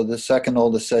oldest. So the second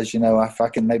oldest says, if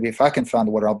I can find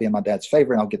the water, I'll be in my dad's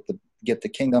favor, and I'll get the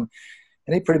kingdom.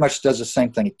 And he pretty much does the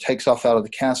same thing. He takes off out of the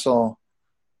castle,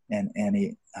 and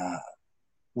he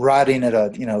riding at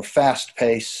a fast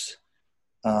pace,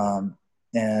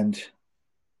 and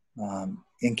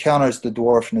encounters the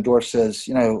dwarf, and the dwarf says,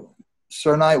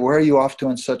 "Sir Knight, where are you off to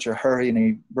in such a hurry?" And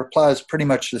he replies pretty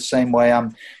much the same way.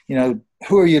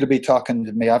 Who are you to be talking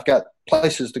to me? I've got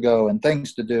places to go and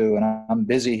things to do, and I'm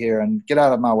busy here, and get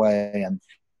out of my way. And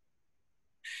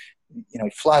he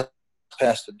flies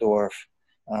past the dwarf,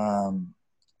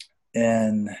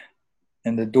 and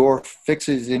the dwarf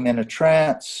fixes him in a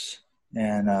trance,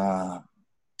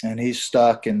 and he's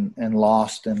stuck and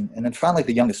lost. And then finally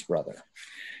the youngest brother.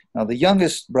 Now the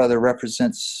youngest brother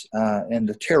represents in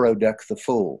the tarot deck the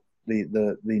fool,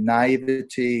 the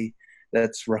naivety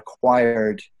that's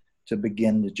required to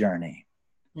begin the journey.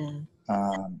 Mm.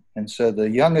 And so the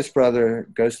youngest brother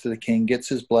goes to the king, gets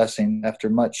his blessing after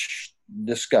much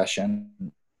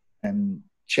discussion and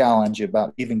challenge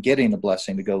about even getting the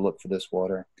blessing to go look for this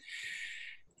water.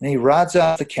 And he rides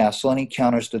out of the castle and he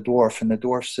encounters the dwarf, and the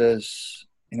dwarf says,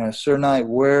 "Sir Knight,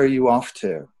 where are you off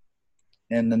to?"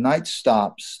 And the knight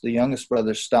stops, the youngest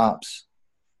brother stops,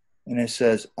 and he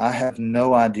says, "I have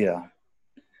no idea.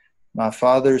 My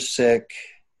father's sick,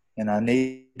 and I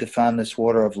need to find this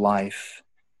water of life,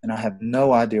 and I have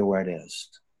no idea where it is,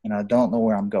 and I don't know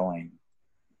where I'm going."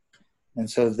 And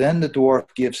so then the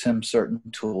dwarf gives him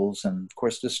certain tools, and of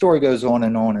course the story goes on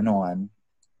and on and on.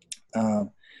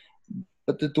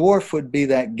 But the dwarf would be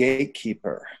that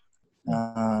gatekeeper.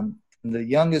 The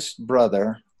youngest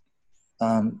brother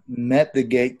met the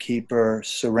gatekeeper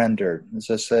surrendered. As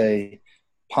I say,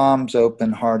 palms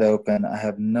open, heart open. I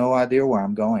have no idea where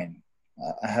I'm going.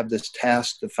 I have this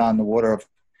task to find the water of,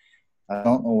 I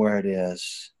don't know where it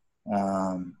is.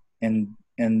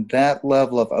 And that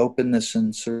level of openness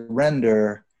and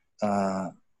surrender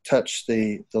touched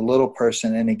the little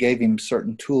person, and he gave him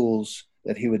certain tools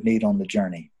that he would need on the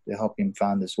journey to help him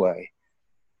find his way.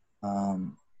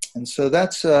 And so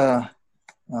that's a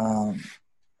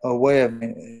way of,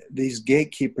 these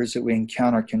gatekeepers that we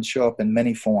encounter can show up in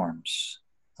many forms.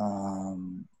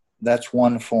 That's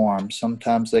one form.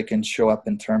 Sometimes they can show up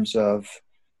in terms of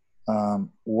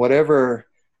whatever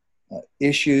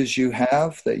issues you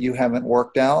have that you haven't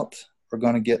worked out are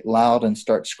going to get loud and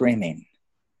start screaming.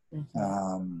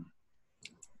 Mm-hmm.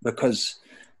 Because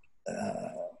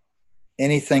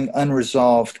anything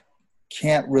unresolved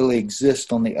can't really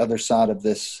exist on the other side of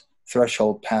this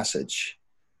threshold passage.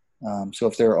 So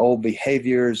if there are old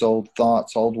behaviors, old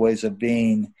thoughts, old ways of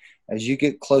being, as you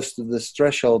get close to this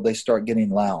threshold, they start getting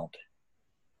loud.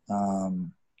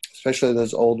 Especially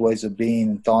those old ways of being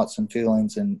and thoughts and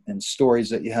feelings and stories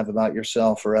that you have about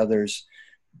yourself or others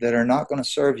that are not going to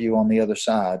serve you on the other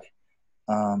side.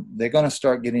 They're going to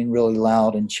start getting really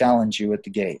loud and challenge you at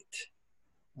the gate.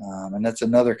 And that's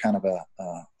another kind of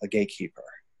a gatekeeper.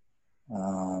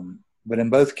 But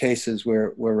in both cases,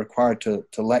 we're required to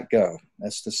let go.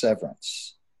 That's the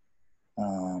severance.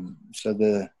 So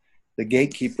the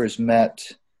gatekeepers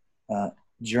met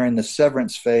during the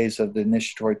severance phase of the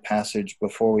initiatory passage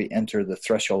before we enter the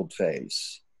threshold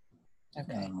phase.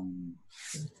 Okay.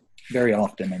 Very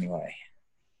often, anyway.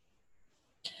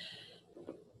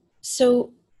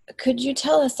 So could you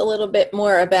tell us a little bit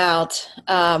more about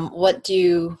what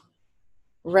do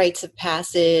rites of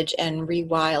passage and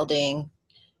rewilding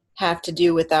have to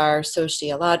do with our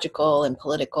sociological and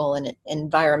political and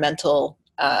environmental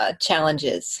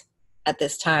challenges at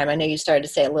this time? I know you started to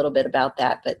say a little bit about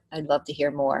that, but I'd love to hear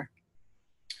more.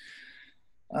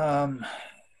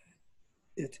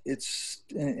 It's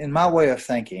in my way of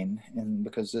thinking, and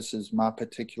because this is my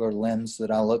particular lens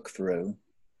that I look through,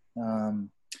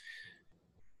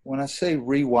 when I say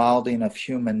rewilding of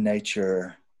human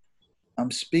nature, I'm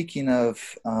speaking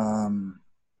of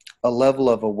a level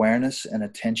of awareness and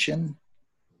attention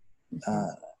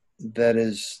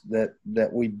that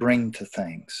we bring to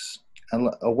things.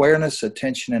 Awareness,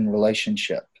 attention, and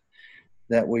relationship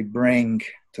that we bring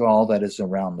to all that is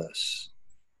around us.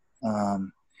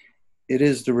 It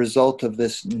is the result of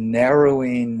this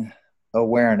narrowing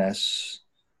awareness,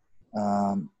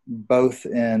 both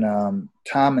in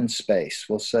time and space,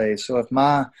 we'll say. So if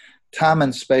my time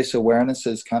and space awareness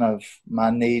is kind of, my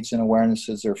needs and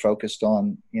awarenesses are focused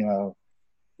on,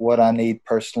 what I need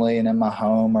personally and in my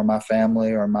home or my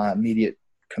family or my immediate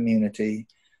community,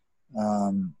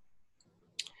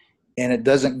 and it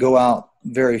doesn't go out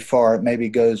very far. It maybe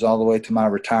goes all the way to my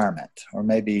retirement, or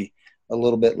maybe a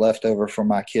little bit left over for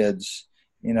my kids,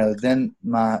 then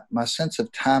my sense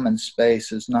of time and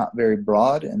space is not very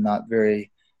broad and not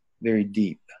very, very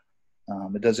deep.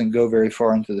 It doesn't go very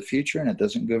far into the future, and it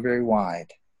doesn't go very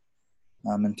wide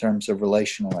in terms of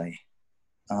relationally,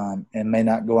 and may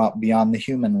not go out beyond the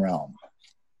human realm.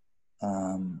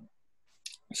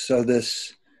 So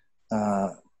this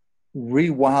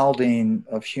rewilding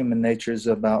of human nature is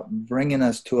about bringing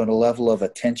us to a level of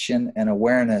attention and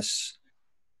awareness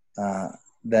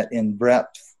that in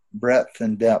breadth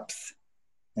and depth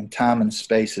and time and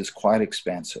space is quite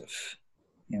expansive.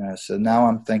 So now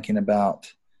I'm thinking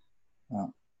about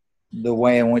the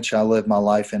way in which I live my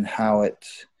life and how it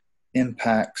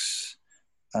impacts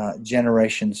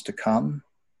generations to come,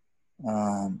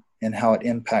 and how it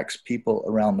impacts people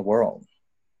around the world.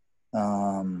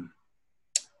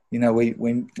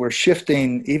 We're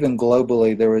shifting, even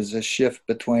globally. There was a shift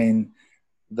between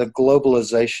the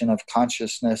globalization of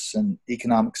consciousness and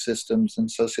economic systems and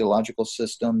sociological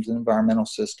systems and environmental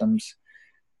systems,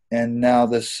 and now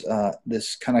this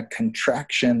kind of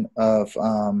contraction of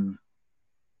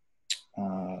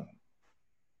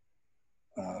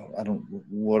I don't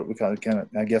what we call it.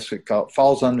 I guess it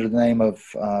falls under the name of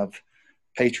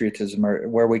patriotism, or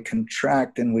where we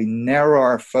contract and we narrow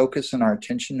our focus and our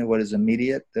attention to what is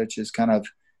immediate, which is kind of,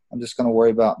 I'm just going to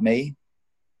worry about me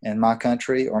and my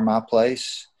country or my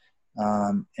place,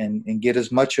 and get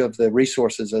as much of the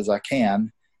resources as I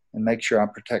can and make sure I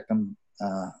protect them,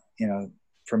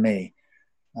 for me,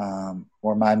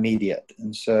 or my immediate.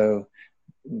 And so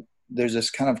there's this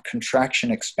kind of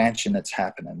contraction expansion that's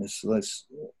happening, this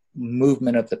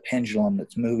movement of the pendulum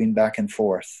that's moving back and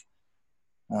forth.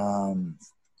 And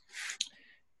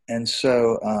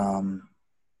so,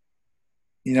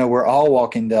 we're all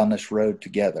walking down this road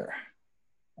together.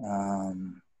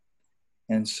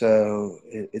 And so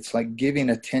it's like giving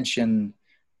attention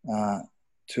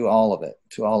to all of it,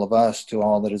 to all of us, to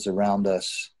all that is around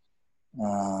us.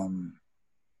 And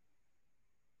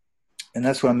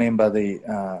that's what I mean by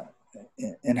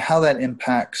and how that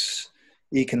impacts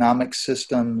economic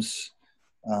systems,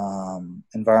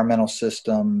 environmental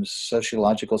systems,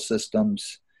 sociological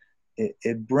systems.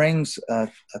 It brings a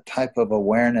type of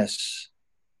awareness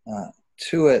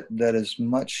to it that is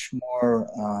much more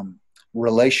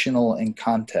relational in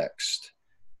context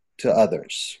to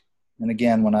others. And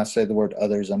again, when I say the word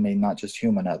others, I mean not just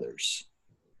human others.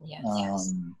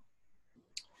 Yes.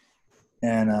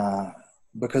 And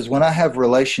because when I have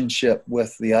relationship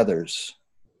with the others,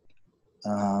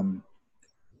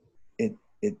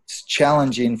 it's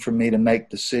challenging for me to make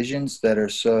decisions that are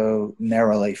so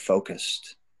narrowly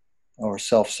focused or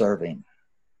self-serving,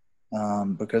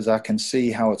 because I can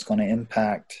see how it's going to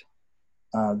impact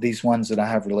these ones that I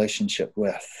have relationship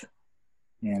with.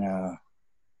 In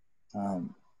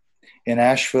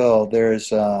Asheville,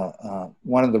 there's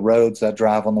one of the roads I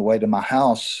drive on the way to my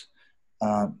house.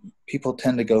 People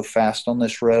tend to go fast on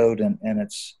this road, and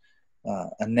it's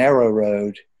a narrow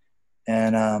road.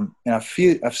 And I've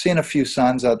seen a few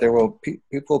signs out there where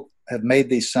people have made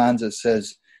these signs that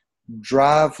says,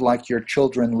 "Drive like your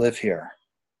children live here."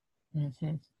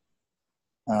 Mm-hmm.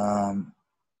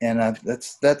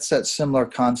 That's that similar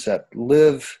concept.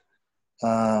 Live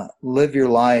your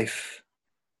life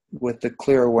with the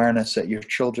clear awareness that your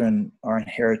children are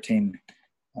inheriting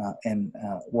and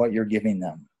what you're giving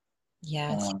them.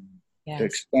 Yes. Yes. To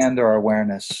expand our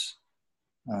awareness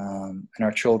and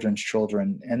our children's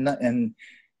children, and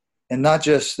not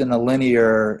just in a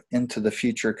linear into the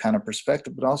future kind of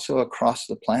perspective, but also across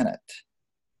the planet.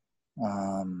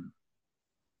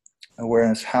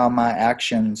 Awareness how my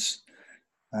actions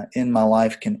in my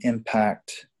life can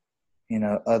impact,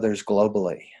 others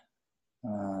globally,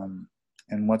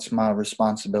 and what's my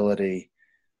responsibility.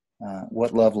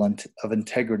 What level of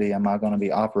integrity am I going to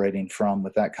be operating from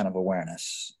with that kind of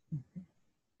awareness?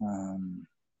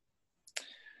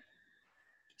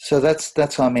 So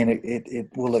that's how I mean it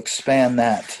will expand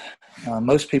that.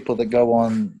 Most people that go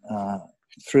on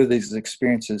through these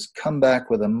experiences come back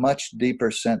with a much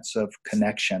deeper sense of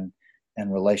connection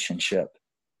and relationship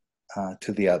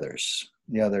to the others,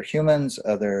 the other humans,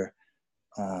 other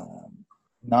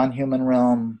non-human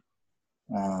realm,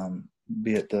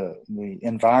 be it the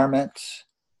environment,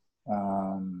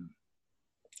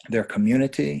 their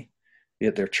community, be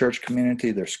it their church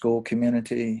community, their school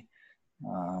community.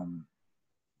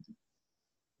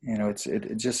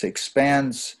 It just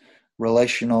expands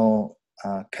relational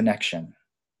connection.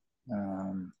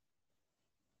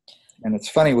 And it's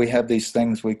funny, we have these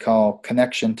things we call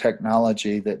connection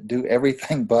technology that do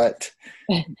everything but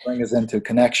bring us into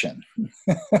connection.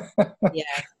 Yeah.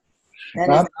 That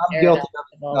is I'm very guilty of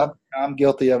adaptable. I'm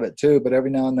guilty of it too. But every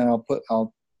now and then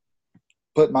I'll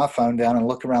put my phone down and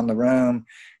look around the room,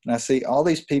 and I see all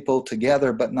these people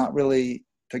together, but not really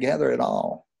together at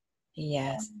all.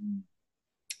 Yes.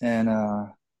 And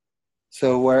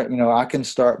so where, I can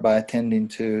start by attending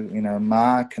to,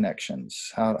 my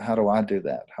connections. How do I do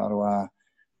that? How do I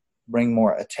bring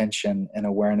more attention and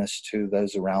awareness to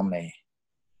those around me?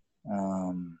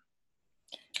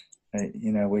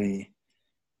 We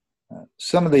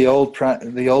some of the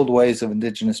old ways of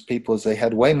indigenous peoples, they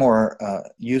had way more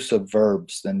use of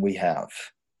verbs than we have.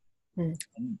 Hmm.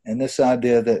 And this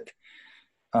idea that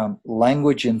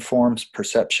language informs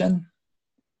perception,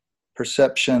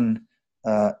 perception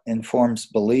informs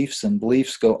beliefs, and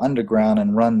beliefs go underground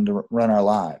and run our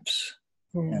lives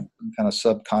Hmm. and some kind of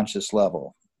subconscious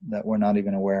level that we're not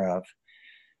even aware of.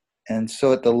 And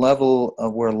so at the level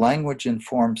of where language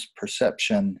informs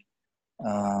perception,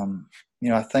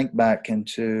 I think back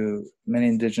into many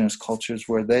indigenous cultures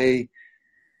where they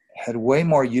had way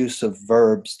more use of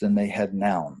verbs than they had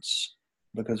nouns.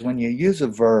 Because when you use a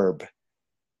verb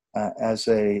as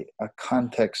a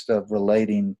context of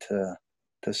relating to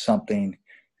something,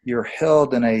 you're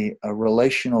held in a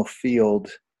relational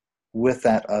field with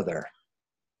that other.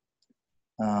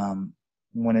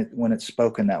 When it's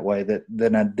spoken that way, that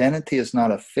an identity is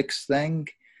not a fixed thing.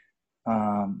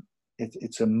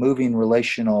 It's a moving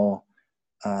relational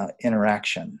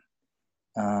interaction.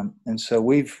 And so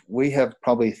we have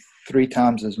probably 3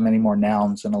 times as many more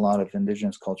nouns than a lot of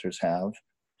indigenous cultures have.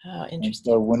 Oh, And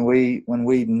interesting. so when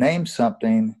we name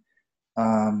something,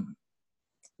 then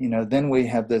we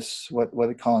have this what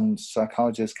they call in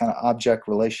psychology is kind of object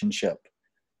relationship,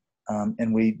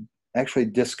 and we actually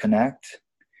disconnect.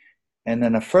 And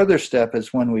then a further step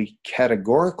is when we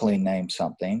categorically name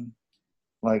something,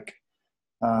 like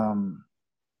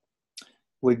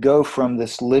we go from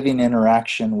this living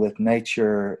interaction with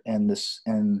nature and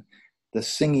the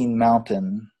singing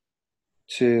mountain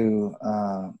to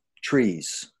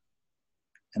trees.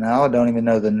 And I don't even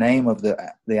know the name of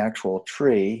the actual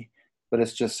tree, but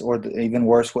it's just, or even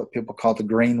worse, what people call the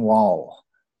green wall.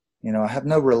 I have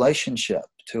no relationship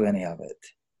to any of it.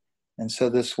 And so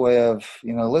this way of,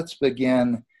 let's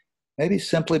begin maybe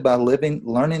simply by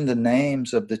learning the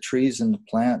names of the trees and the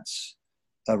plants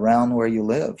around where you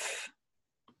live,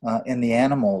 and the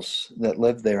animals that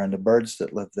live there and the birds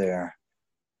that live there.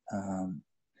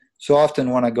 So often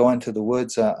when I go into the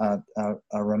woods, I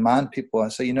remind people, I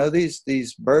say,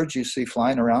 these birds you see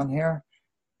flying around here,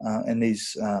 and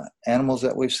these animals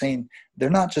that we've seen,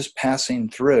 they're not just passing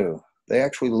through. They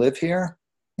actually live here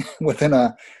within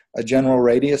a general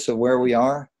radius of where we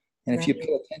are. And if you Right.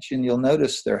 pay attention, you'll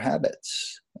notice their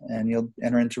habits and you'll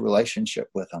enter into relationship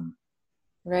with them.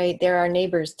 Right. They're our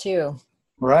neighbors too.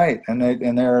 Right.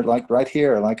 They're like right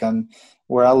here, like on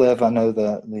where I live. I know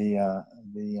the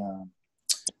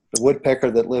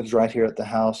woodpecker that lives right here at the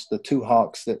house, the 2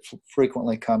 hawks that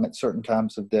frequently come at certain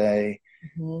times of day,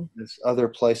 Hmm. this other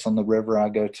place on the river I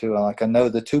go to. I know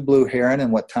the 2 blue heron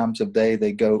and what times of day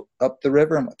they go up the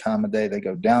river and what time of day they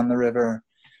go down the river.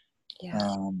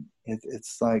 Yeah.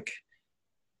 It's like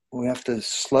we have to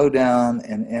slow down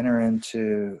and enter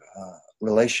into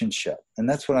relationship, and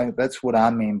that's what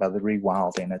I mean by the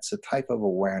rewilding. It's a type of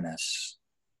awareness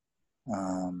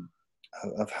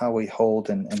of how we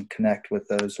hold and connect with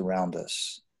those around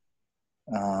us.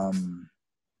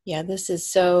 Yeah, this is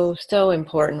so, so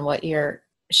important what you're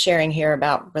sharing here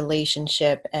about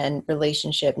relationship, and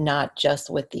relationship not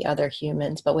just with the other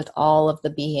humans, but with all of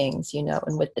the beings,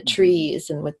 and with the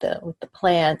trees and with the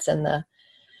plants and the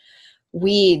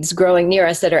weeds growing near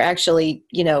us that are actually,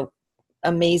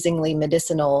 amazingly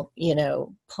medicinal,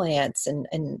 plants and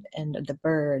the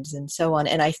birds and so on.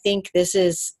 And I think this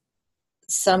is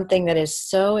something that is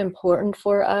so important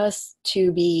for us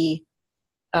to be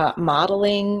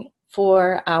modeling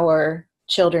for our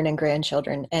children and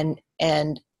grandchildren,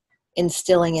 and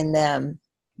instilling in them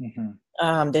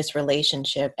Mm-hmm. this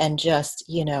relationship, and just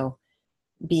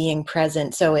being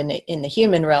present. So in the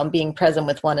human realm, being present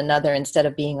with one another instead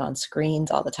of being on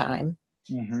screens all the time.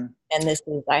 Mm-hmm. And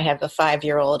I have a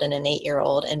 5-year-old and an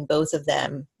 8-year-old, and both of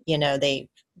them,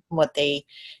 what they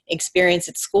experience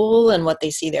at school and what they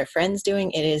see their friends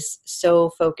doing, it is so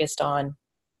focused on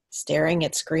staring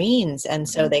at screens. And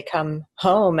so they come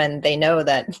home and they know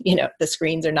that the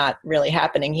screens are not really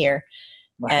happening here.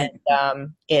 And Right.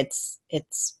 it's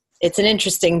an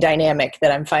interesting dynamic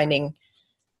that I'm finding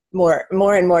more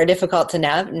and more difficult to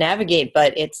navigate,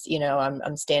 but it's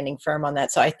I'm standing firm on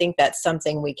that. So I think that's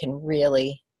something we can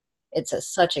really, it's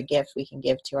such a gift we can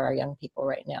give to our young people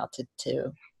right now,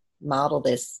 to model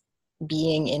this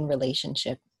being in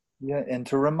relationship. Yeah, and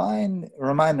to remind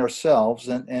ourselves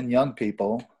and young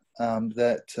people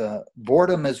that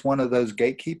boredom is one of those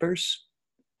gatekeepers.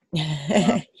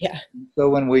 Uh, Yeah. so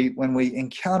when we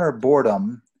encounter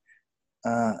boredom,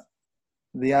 uh,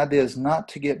 the idea is not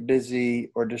to get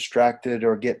busy or distracted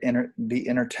or be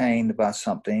entertained by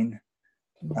something.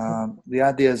 Mhm. The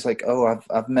idea is like, oh,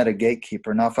 I've met a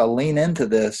gatekeeper. Now, if I lean into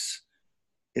this,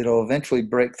 it'll eventually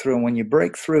break through. And when you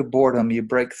break through boredom, you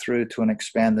break through to an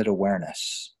expanded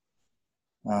awareness,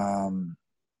 um,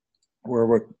 where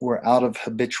we're out of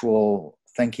habitual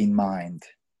thinking mind.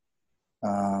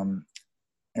 Um,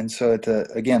 and so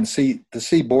again, to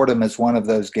see boredom as one of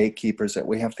those gatekeepers that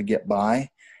we have to get by,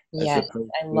 as Yes,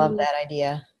 opposed I love to that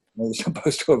idea.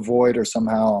 avoid or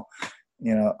somehow,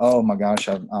 oh my gosh,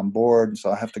 I'm bored, so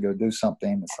I have to go do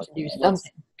something. It's Have like, to do let's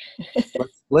something.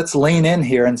 let's lean in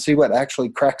here and see what actually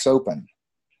cracks open.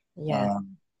 Yes.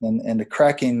 And the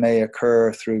cracking may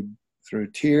occur through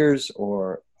tears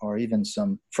or even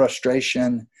some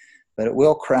frustration, but it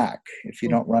will crack if you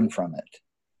don't run Mhm. from it.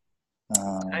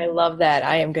 I Um, love that.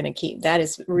 I am going to keep that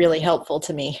is really helpful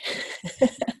to me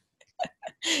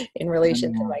in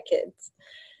relation and to my kids.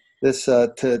 this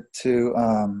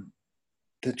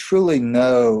to truly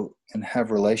know and have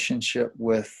relationship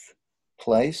with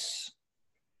place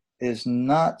is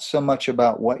not so much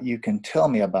about what you can tell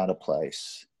me about a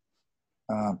place.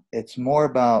 It's more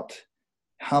about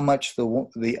how much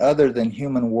the other than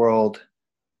human world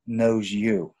knows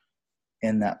you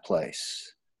in that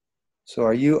place. So,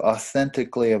 are you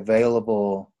authentically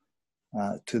available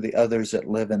to the others that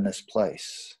live in this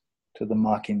place? To the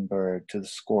mockingbird, to the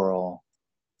squirrel,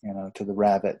 to the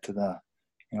rabbit,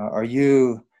 are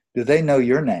you? Do they know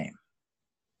your name?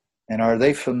 And are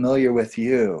they familiar with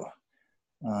you?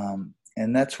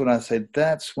 And that's when I say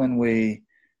that's when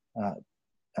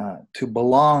uh, to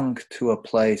belong to a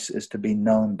place is to be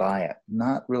known by it,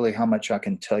 not really how much I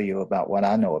can tell you about what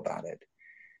I know about it.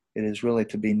 It is really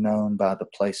to be known by the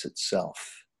place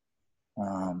itself.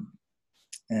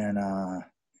 And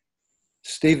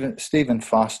Stephen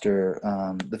Foster,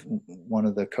 one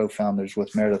of the co-founders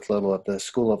with Meredith Little of the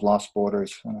School of Lost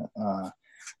Borders, I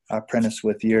apprenticed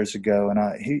with years ago, and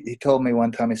he told me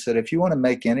one time, he said, if you want to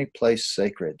make any place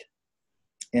sacred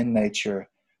in nature,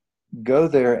 go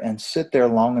there and sit there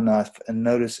long enough and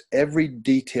notice every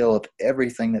detail of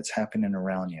everything that's happening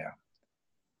around you.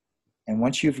 And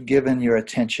once you've given your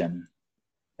attention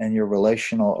and your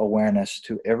relational awareness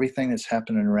to everything that's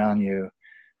happening around you,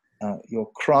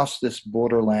 you'll cross this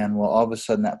borderland. Well, all of a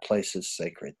sudden that place is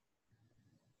sacred.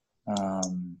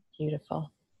 Um,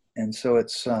 Beautiful. and so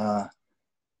it's,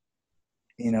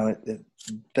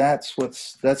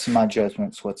 that's my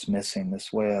judgment. It's what's missing,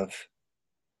 this way of,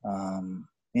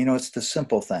 it's the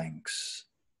simple things.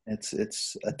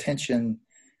 It's attention,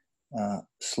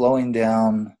 slowing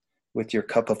down with your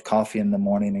cup of coffee in the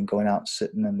morning and going out and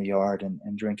sitting in the yard and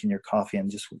drinking your coffee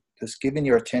and just giving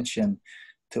your attention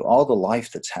to all the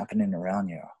life that's happening around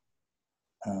you,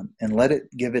 and let it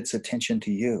give its attention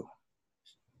to you.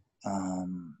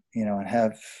 And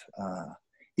have,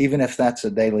 even if that's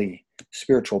a daily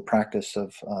spiritual practice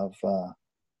of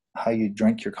how you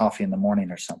drink your coffee in the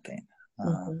morning or something.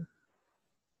 Mm-hmm.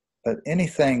 But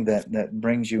anything that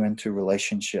brings you into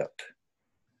relationship.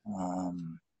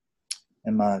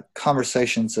 In my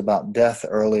conversations about death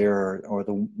earlier, or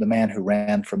the man who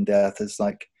ran from death, is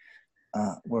like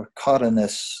we're caught in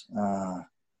this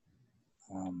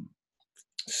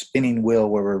spinning wheel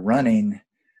where we're running,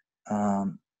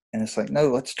 and it's like, no,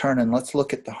 let's turn and let's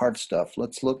look at the hard stuff.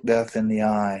 Let's look death in the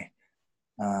eye,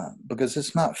 because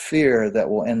it's not fear that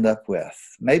we'll end up with.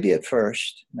 Maybe at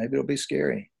first, maybe it'll be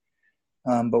scary,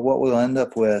 but what we'll end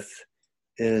up with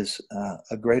is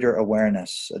a greater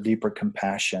awareness, a deeper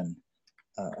compassion,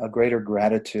 a greater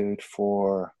gratitude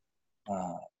for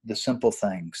the simple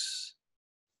things.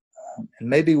 And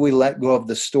maybe we let go of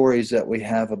the stories that we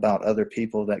have about other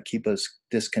people that keep us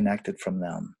disconnected from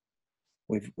them.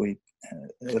 We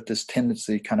with this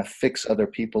tendency to kind of fix other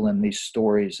people in these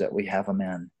stories that we have them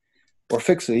in, or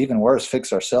fix it, even worse,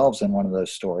 fix ourselves in one of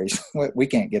those stories we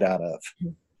can't get out of.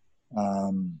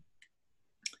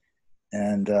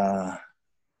 And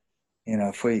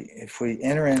if we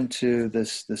enter into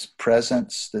this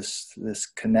presence, this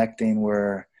connecting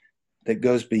where that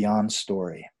goes beyond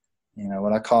story,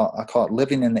 what I call it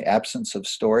living in the absence of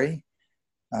story,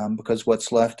 because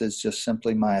what's left is just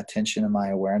simply my attention and my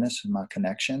awareness and my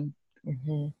connection.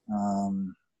 Mm-hmm.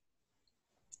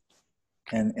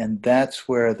 And that's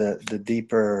where the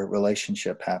deeper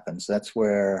relationship happens. That's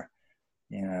where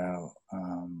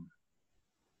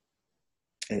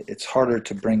it's harder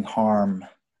to bring harm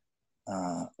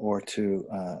or to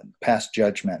pass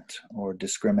judgment or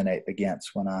discriminate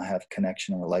against when I have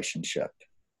connection and relationship.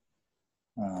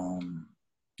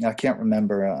 I can't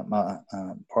remember, my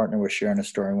partner was sharing a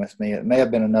story with me. It may have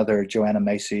been another Joanna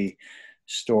Macy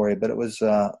story, but it was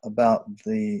about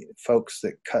the folks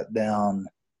that cut down,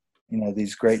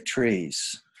 these great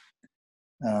trees.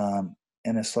 And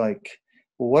it's like,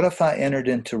 well, what if I entered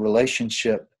into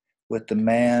relationship with the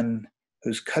man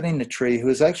who's cutting the tree, who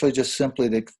is actually just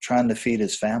simply trying to feed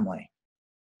his family?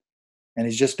 And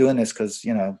he's just doing this because,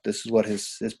 this is what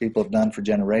his people have done for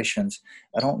generations.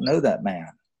 I don't know that man.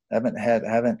 I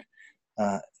haven't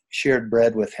shared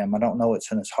bread with him. I don't know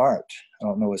what's in his heart. I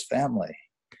don't know his family.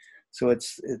 So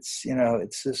it's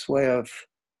this way of,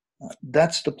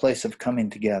 that's the place of coming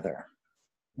together.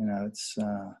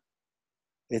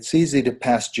 It's easy to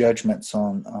pass judgments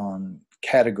on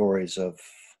categories of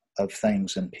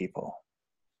things and people.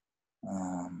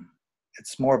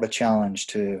 It's more of a challenge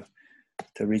to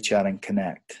reach out and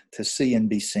connect, to see and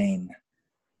be seen.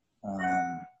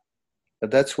 But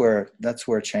that's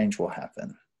where change will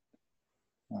happen.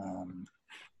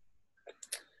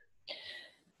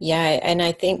 Yeah, and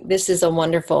I think this is a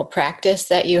wonderful practice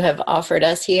that you have offered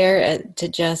us here, to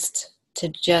just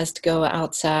go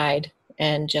outside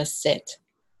and just sit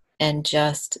and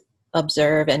just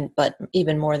observe, but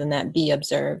even more than that, be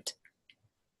observed.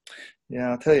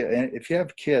 Yeah, I'll tell you, if you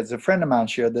have kids, a friend of mine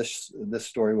shared this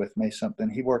story with me,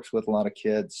 he works with a lot of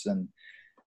kids, and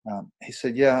he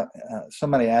said,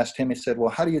 somebody asked him, he said, well,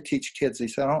 how do you teach kids? He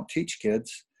said, I don't teach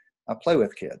kids, I play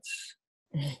with kids.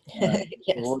 Yes.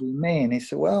 Well, what do you mean? He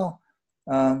said, well,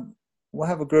 we'll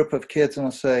have a group of kids and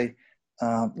we'll say,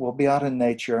 we'll be out in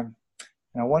nature,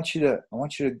 and I want you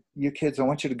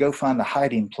to go find a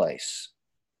hiding place.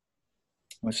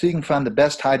 So you can find the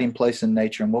best hiding place in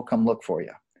nature, and we'll come look for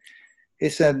you. He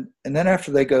said, and then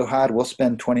after they go hide, we'll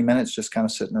spend 20 minutes just kind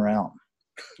of sitting around.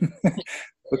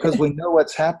 Because we know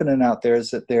what's happening out there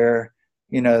is that they're,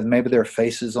 maybe their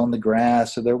faces on the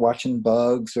grass, or they're watching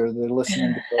bugs, or they're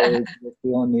listening to birds, they're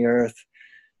feeling the earth.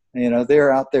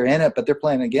 They're out there in it, but they're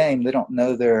playing a game. They don't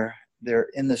know they're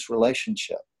in this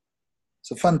relationship. It's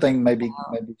a fun thing. Maybe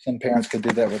some parents could do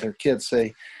that with their kids. Say,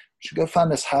 you should go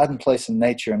find this hiding place in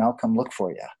nature, and I'll come look for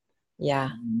you. Yeah.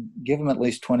 Give them at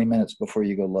least 20 minutes before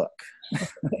you go look.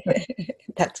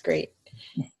 That's great.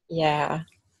 Yeah.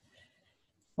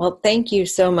 Well, thank you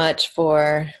so much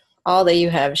for all that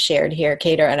you have shared here,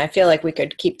 Kedar. And I feel like we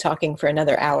could keep talking for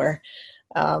another hour.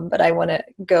 But I want to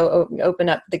go open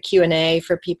up the Q&A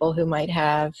for people who might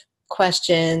have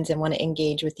questions and want to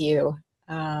engage with you.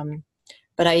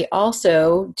 But I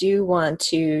also do want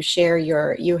to share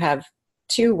you have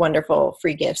 2 wonderful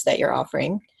free gifts that you're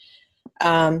offering.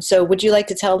 So would you like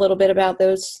to tell a little bit about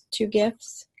those 2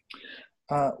 gifts?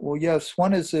 Well, yes.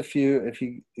 One is if you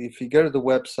go to the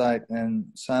website and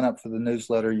sign up for the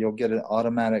newsletter, you'll get an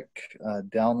automatic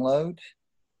download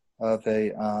of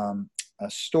a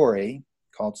story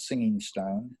called Singing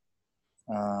Stone.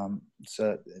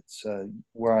 It's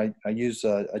where I use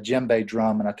a djembe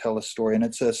drum and I tell a story, and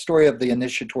it's a story of the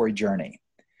initiatory journey.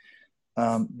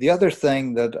 The other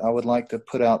thing that I would like to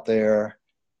put out there,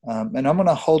 and I'm going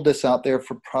to hold this out there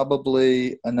for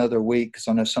probably another week because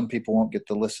I know some people won't get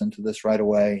to listen to this right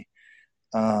away,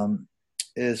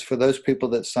 is for those people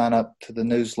that sign up to the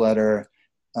newsletter,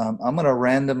 I'm going to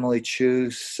randomly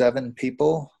choose 7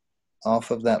 people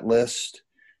off of that list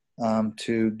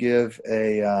to give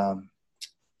a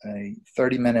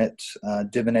 30-minute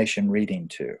divination reading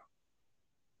to.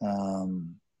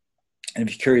 And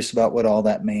if you're curious about what all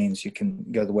that means, you can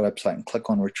go to the website and click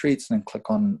on retreats and then click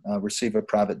on receive a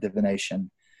private divination.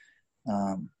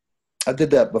 I did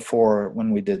that before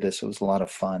when we did this. It was a lot of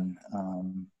fun.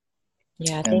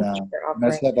 Yeah, thank you for offering. I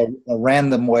just have a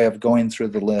random way of going through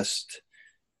the list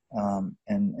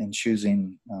and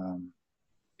choosing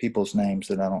people's names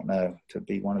that I don't know to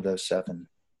be one of those 7.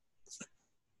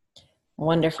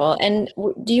 Wonderful. And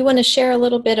do you want to share a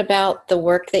little bit about the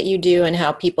work that you do and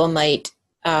how people might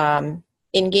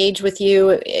engage with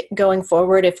you going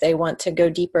forward if they want to go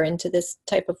deeper into this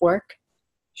type of work?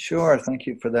 Sure. Thank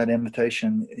you for that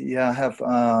invitation. Yeah, I have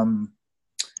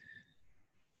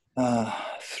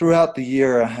throughout the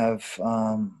year, I have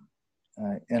an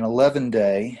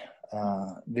 11-day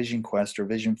Vision Quest or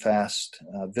Vision Fast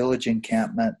village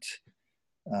encampment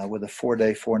with a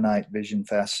 4-day, 4-night Vision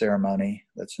Fast ceremony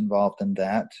that's involved in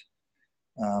that.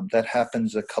 That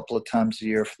happens a couple of times a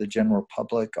year for the general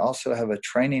public. Also have a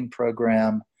training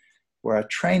program where I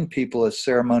train people as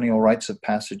ceremonial rites of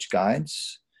passage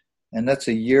guides. And that's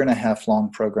a 1.5-year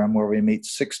long program where we meet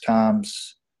 6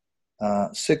 times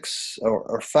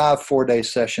or 5 4-day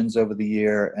sessions over the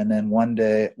year, and then one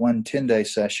 10-day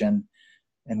session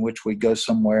in which we go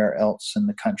somewhere else in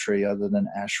the country other than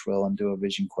Asheville and do a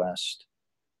vision quest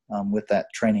with that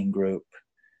training group.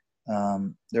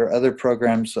 There are other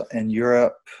programs in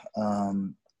Europe.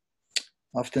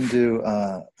 Often do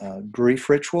grief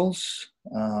rituals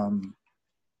and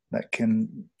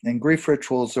grief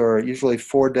rituals are usually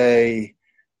 4-day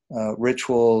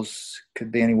rituals,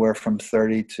 could be anywhere from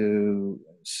 30 to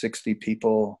 60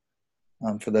 people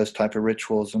for those type of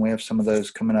rituals. And we have some of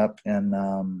those coming up in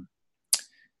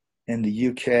the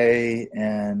UK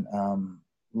and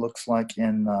looks like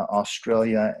in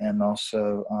Australia and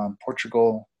also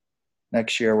Portugal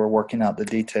next year. We're working out the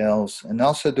details and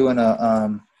also doing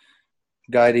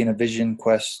guiding a vision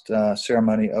quest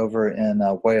ceremony over in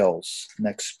Wales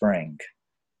next spring.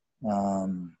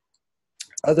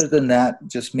 Other than that,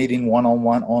 just meeting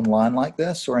one-on-one online like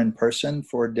this or in person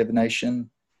for divination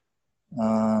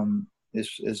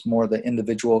is more the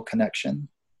individual connection.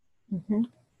 Mm-hmm.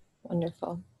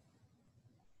 Wonderful.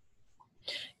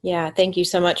 Yeah, thank you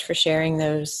so much for sharing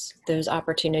those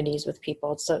opportunities with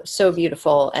people. It's so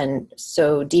beautiful and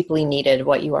so deeply needed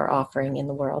what you are offering in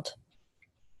the world.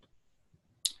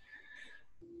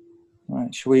 All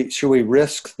right, should we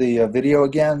risk the video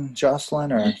again,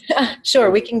 Jocelyn? Or sure,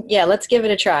 we can. Yeah, let's give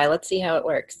it a try. Let's see how it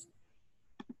works.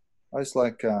 I always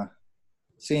like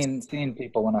seeing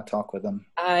people when I talk with them.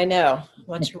 I know,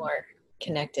 much more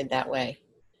connected that way.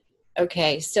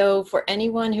 Okay, so for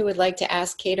anyone who would like to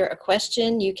ask Kedar a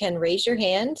question, you can raise your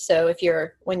hand. So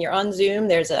when you're on Zoom,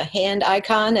 there's a hand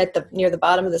icon near the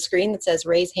bottom of the screen that says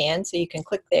raise hand. So you can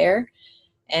click there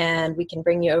and we can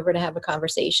bring you over to have a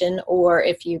conversation. Or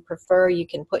if you prefer, you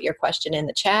can put your question in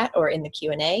the chat or in the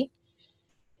Q&A,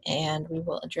 and we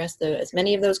will address as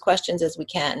many of those questions as we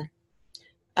can.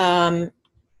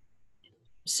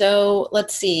 So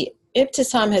let's see.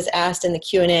 Ibtisam has asked in the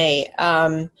Q&A,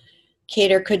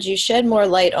 Kedar, could you shed more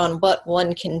light on what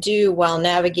one can do while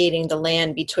navigating the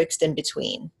land betwixt and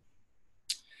between?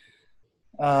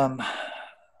 That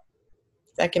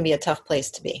can be a tough place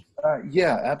to be.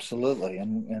 Yeah, absolutely,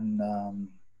 and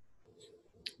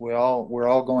we're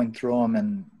all going through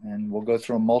them, and we'll go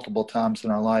through them multiple times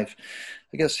in our life.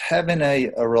 I guess having a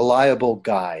reliable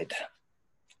guide.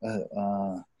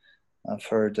 I've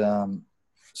heard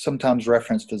sometimes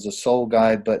referenced as a soul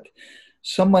guide, but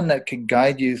someone that can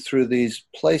guide you through these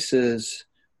places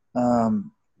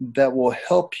that will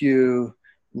help you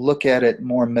look at it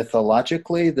more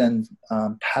mythologically than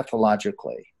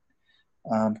pathologically.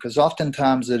 Because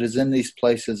oftentimes it is in these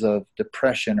places of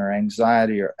depression or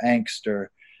anxiety or angst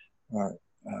or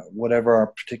whatever our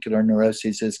particular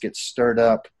neuroses is gets stirred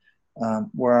up,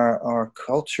 where our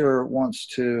culture wants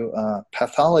to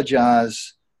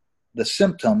pathologize the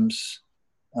symptoms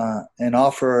and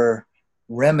offer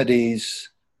remedies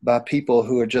by people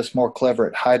who are just more clever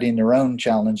at hiding their own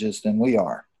challenges than we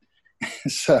are.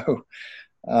 So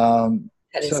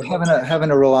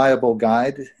having a reliable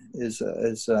guide is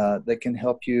that can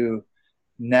help you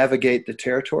navigate the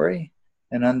territory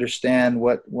and understand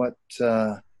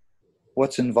what's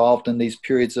involved in these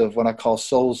periods of what I call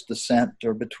soul's descent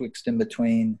or betwixt in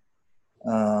between.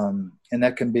 And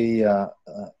that can be a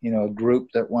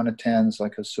group that one attends,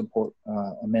 like a support,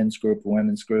 a men's group, a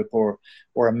women's group, or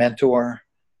a mentor,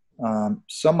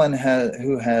 someone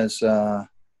who has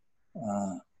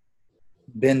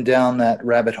been down that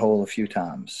rabbit hole a few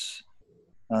times,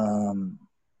 and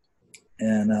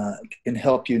can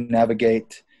help you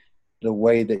navigate the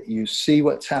way that you see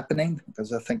what's happening,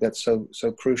 because I think that's so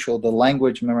crucial. The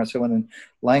language, remember I said when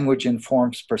language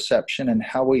informs perception, and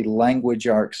how we language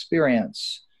our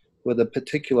experience with a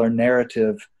particular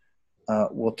narrative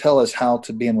will tell us how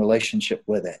to be in relationship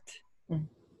with it. Mm.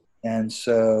 And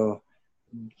so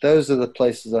those are the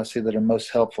places I see that are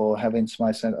most helpful, having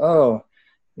somebody say, oh,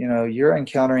 you're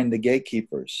encountering the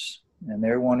gatekeepers and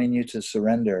they're wanting you to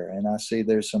surrender. And I see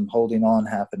there's some holding on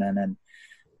happening, and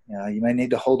you may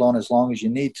need to hold on as long as you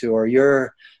need to, or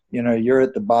you're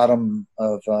at the bottom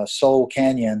of Soul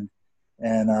Canyon,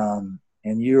 and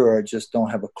you just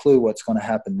don't have a clue what's going to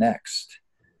happen next.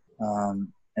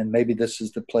 And maybe this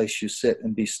is the place you sit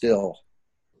and be still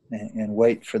and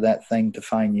wait for that thing to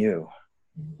find you.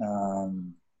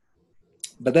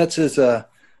 But that's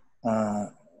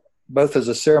both as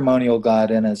a ceremonial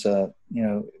guide and as a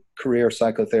career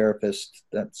psychotherapist.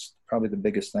 That's probably the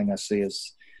biggest thing I see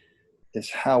is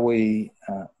how we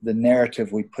the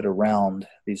narrative we put around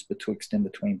these betwixt in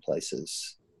between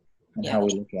places, and how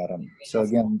we look at them. So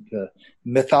again, to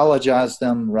mythologize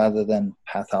them rather than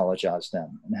pathologize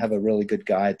them, and have a really good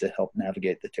guide to help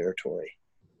navigate the territory.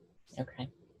 Okay.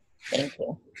 Thank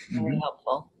you. Very Mm-hmm.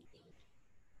 helpful.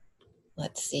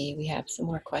 Let's see. We have some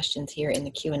more questions here in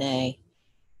the Q&A.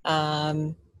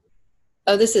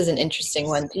 Oh, this is an interesting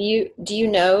one. Do you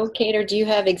know, Kate, or do you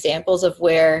have examples of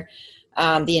where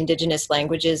the indigenous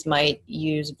languages might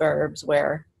use verbs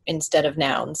where instead of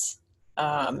nouns?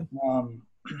 Um,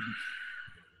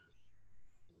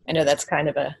 I know that's kind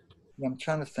of a I'm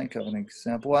trying to think of an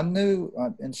example. I knew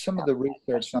in some of the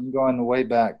research, I'm going way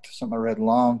back to something I read a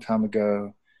long time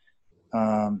ago,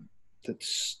 that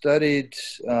studied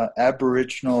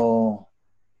Aboriginal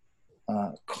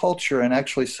culture and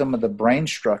actually some of the brain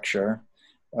structure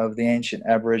of the ancient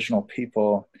Aboriginal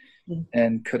people,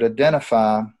 and could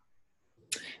identify.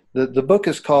 The book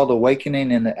is called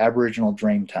Awakening in the Aboriginal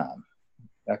Dreamtime.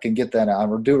 I can get that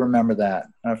out. I do remember that.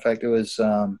 Matter of fact, it was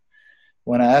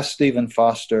when I asked Stephen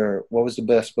Foster what was the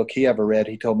best book he ever read,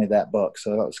 he told me that book. So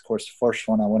that was, of course, the first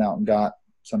one I went out and got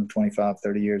some 25,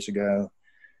 30 years ago.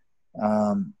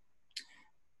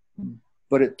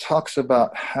 But it talks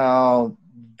about how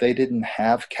they didn't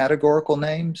have categorical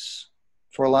names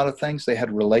for a lot of things. They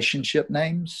had relationship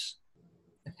names.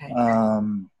 okay.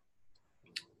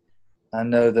 I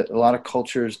know that a lot of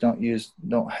cultures don't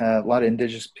have, a lot of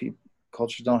indigenous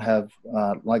cultures don't have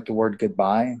like the word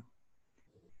goodbye.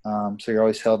 So you're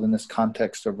always held in this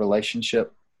context of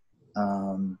relationship.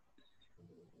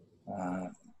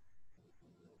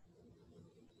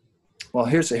 Well,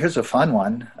 here's a fun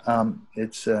one.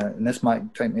 It's and this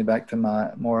might take me back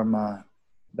to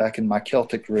back in my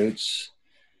Celtic roots.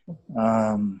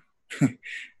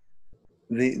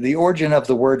 The origin of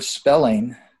the word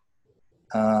spelling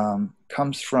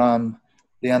comes from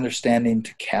the understanding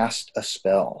to cast a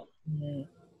spell. Mm-hmm.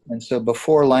 And so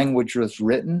before language was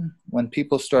written, when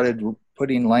people started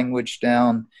putting language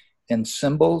down in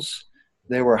symbols,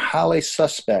 they were highly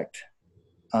suspect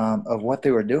of what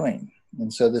they were doing.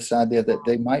 And so this idea that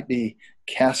they might be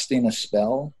casting a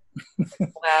spell.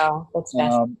 Wow, that's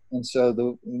fascinating. And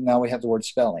so now we have the word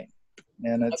spelling.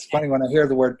 And it's funny when I hear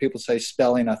the word people say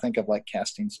spelling, I think of like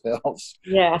casting spells.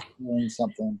 Yeah. Doing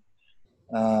something.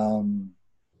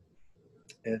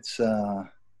 It's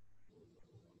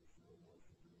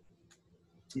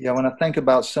yeah. When I think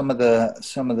about some of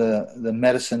the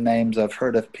medicine names I've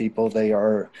heard of people, they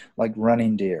are like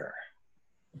running deer,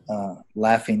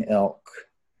 laughing elk.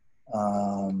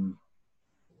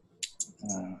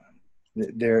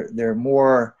 They're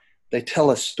more. They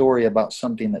tell a story about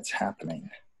something that's happening.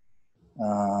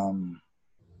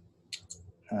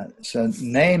 So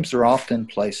names are often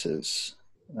places.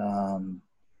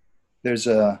 There's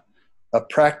a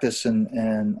practice in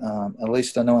at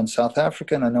least I know in South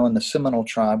Africa, and I know in the Seminole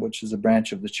tribe, which is a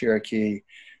branch of the Cherokee,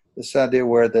 this idea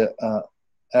where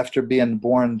after being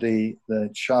born, the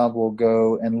child will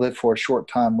go and live for a short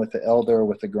time with the elder or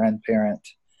with the grandparent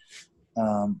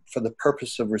for the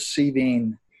purpose of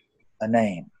receiving a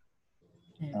name.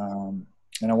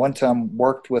 And I one time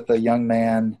worked with a young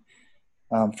man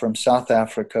from South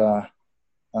Africa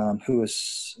who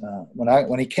was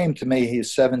when he came to me, he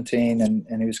was 17,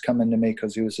 and he was coming to me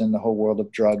because he was in the whole world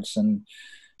of drugs and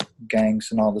gangs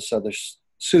and all this other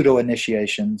pseudo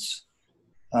initiations.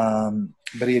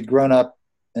 But he had grown up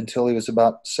until he was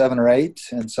about 7 or 8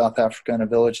 in South Africa in a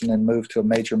village, and then moved to a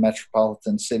major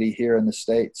metropolitan city here in the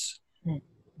States.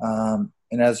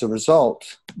 And as a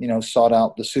result, sought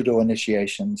out the pseudo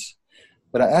initiations.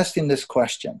 But I asked him this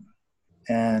question,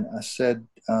 and I said,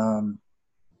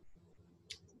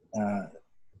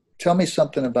 tell me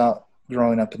something about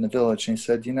growing up in the village. And he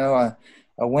said, I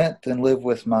went and lived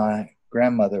with my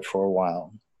grandmother for a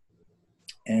while,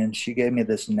 and she gave me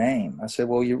this name. I said,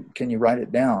 well, can you write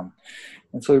it down?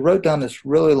 And so he wrote down this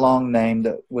really long name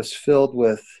that was filled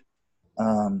with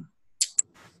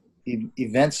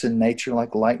events in nature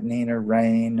like lightning or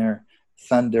rain or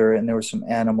thunder, and there were some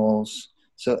animals.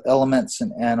 So elements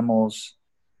and animals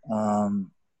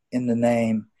in the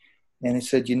name. And he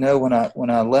said, when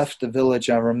I left the village,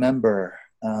 I remember,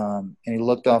 and he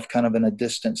looked off kind of in a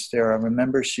distance there. I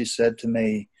remember she said to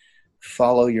me,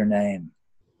 follow your name.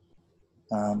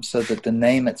 So that the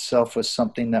name itself was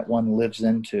something that one lives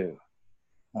into.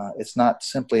 It's not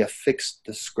simply a fixed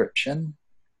description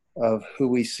of who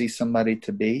we see somebody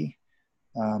to be,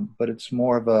 but it's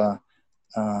more of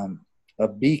a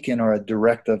beacon or a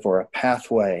directive or a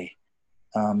pathway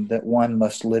that one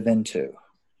must live into.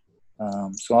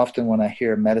 So often when I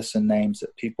hear medicine names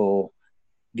that people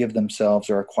give themselves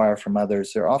or acquire from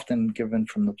others, they're often given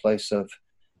from the place of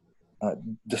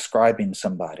describing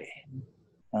somebody.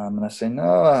 And I say,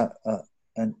 no,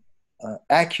 an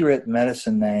accurate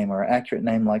medicine name or accurate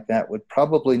name like that would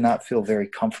probably not feel very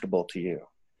comfortable to you.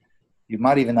 You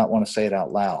might even not want to say it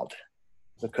out loud.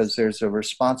 because there's a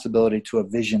responsibility to a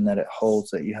vision that it holds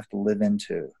that you have to live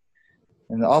into.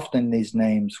 And often these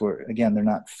names were, again, they're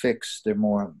not fixed. They're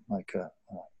more like a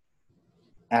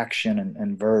action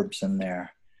and verbs in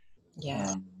there.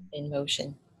 Yeah, in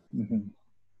motion. Mm-hmm.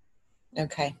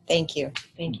 Okay, thank you.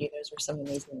 Thank you. Those were some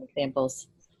amazing examples.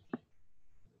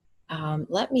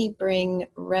 Let me bring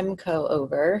Remco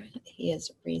over. He is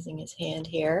raising his hand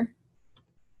here.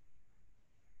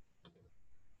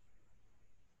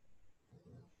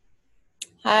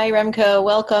 Hi, Remco.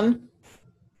 Welcome.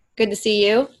 Good to see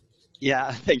you.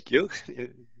 Yeah, thank you.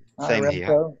 Hi, Same here.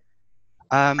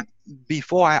 Remco.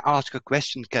 Before I ask a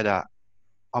question, Kedar,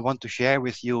 I want to share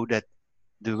with you that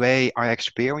the way I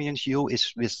experience you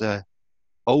is with a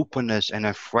openness and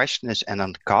a freshness and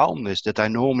a calmness that I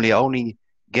normally only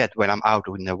get when I'm out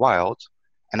in the wild.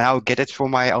 And I'll get it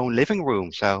from my own living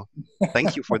room. So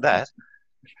thank you for that.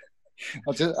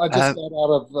 I just got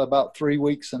out of about 3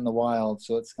 weeks in the wild,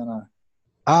 so it's gonna.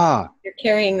 You're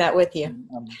carrying that with you.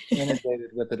 I'm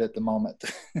inundated with it at the moment.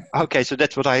 Okay, so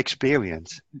that's what I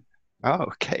experience. Oh,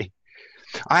 okay.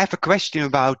 I have a question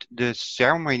about the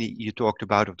ceremony you talked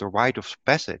about of the rite of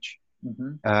passage.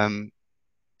 Mm-hmm.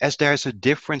 As there's a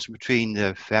difference between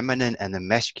the feminine and the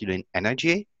masculine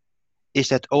energy, is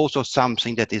that also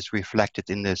something that is reflected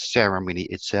in the ceremony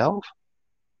itself?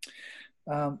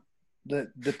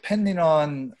 Depending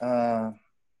on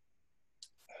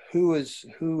who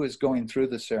is going through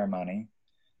the ceremony.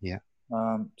 Yeah.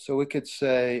 So we could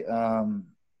say,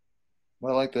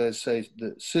 well, I like to say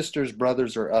the sisters,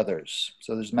 brothers, or others.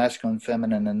 So there's masculine,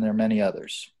 feminine, and there are many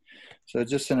others. So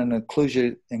just in an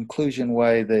inclusion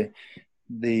way,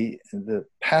 the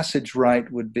passage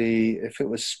rite would be, if it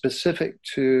was specific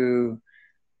to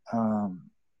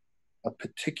a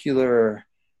particular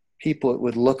people, it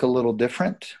would look a little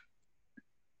different.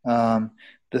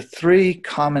 The three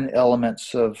common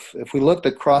elements of, if we looked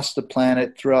across the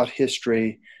planet throughout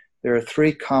history, there are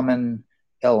three common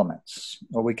elements,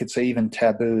 or we could say even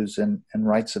taboos and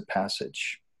rites of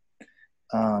passage.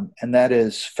 And that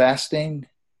is fasting,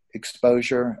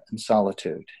 exposure, and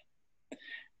solitude.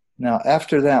 Now,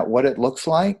 after that, what it looks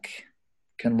like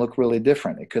can look really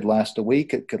different. It could last a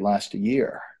week, it could last a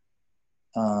year.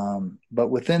 But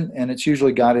within, and it's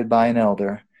usually guided by an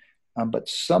elder, but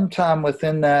sometime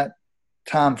within that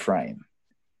time frame,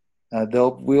 there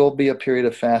will be a period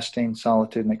of fasting,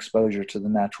 solitude, and exposure to the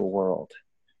natural world.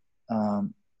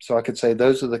 So I could say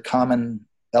those are the common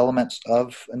elements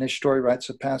of initiatory rites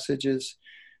of passages.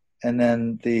 And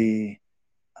then the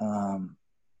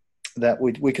that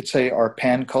we could say are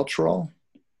pan-cultural,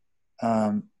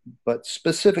 but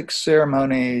specific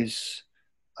ceremonies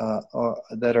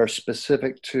that are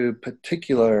specific to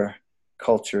particular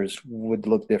cultures would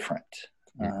look different.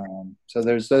 So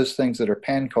there's those things that are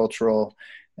pan-cultural,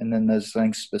 and then there's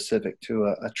things specific to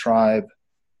a tribe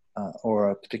or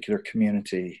a particular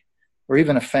community, or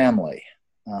even a family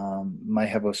may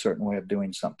have a certain way of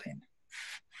doing something.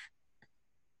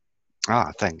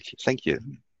 Thank you.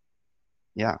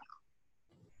 Yeah.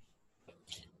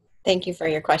 Thank you for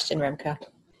your question, Remco.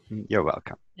 You're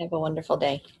welcome. Have a wonderful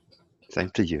day. Same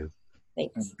to you.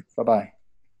 Thanks. Bye-bye.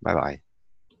 Bye-bye.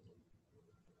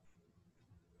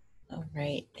 All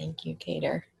right. Thank you,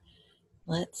 Kedar.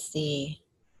 Let's see.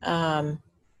 I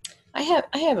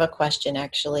have a question,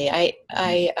 actually.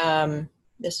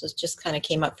 This was just kind of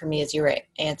came up for me as you were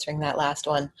answering that last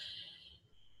one.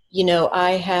 You know,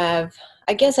 I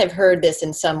guess I've heard this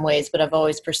in some ways, but I've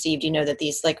always perceived, that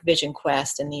these like Vision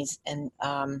Quest and these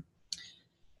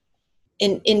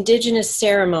indigenous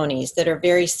ceremonies that are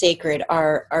very sacred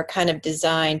are kind of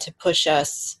designed to push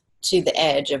us to the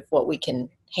edge of what we can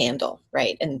handle,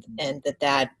 right? And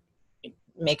that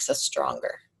makes us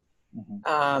stronger.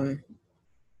 Mm-hmm.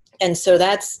 And so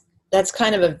that's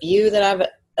kind of a view that I've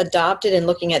adopted in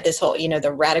looking at this whole,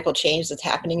 the radical change that's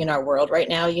happening in our world right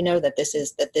now, that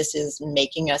this is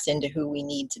making us into who we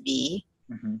need to be.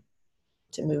 Mm-hmm.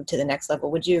 To move to the next level.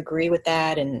 Would you agree with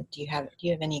that? And do you have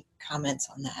any comments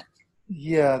on that?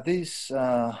 Yeah, these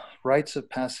rites of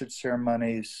passage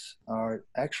ceremonies are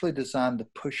actually designed to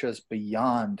push us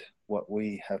beyond what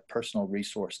we have personal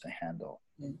resource to handle.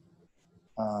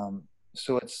 Mm-hmm.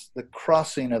 So it's the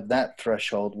crossing of that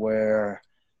threshold where,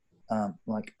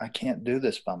 like, I can't do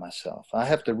this by myself. I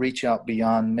have to reach out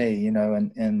beyond me,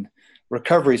 in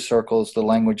recovery circles, the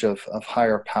language of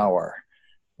higher power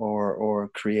or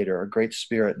creator or great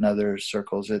spirit. In other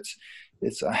circles, it's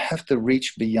I have to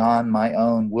reach beyond my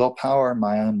own willpower,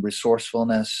 my own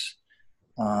resourcefulness.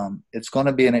 It's going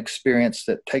to be an experience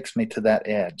that takes me to that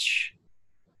edge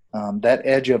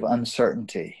of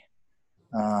uncertainty.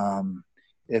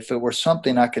 If it were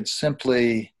something I could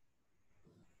simply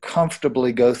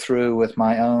comfortably go through with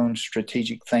my own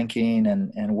strategic thinking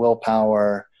and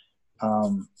willpower,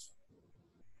 then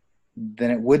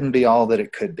it wouldn't be all that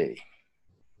it could be.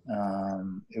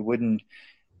 It wouldn't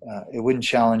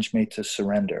challenge me to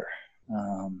surrender.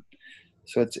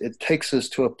 So it takes us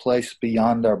to a place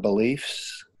beyond our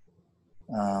beliefs,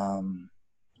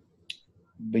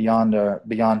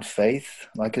 beyond faith.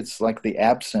 Like it's like the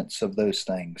absence of those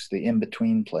things, the in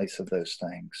between place of those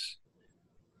things.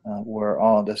 Where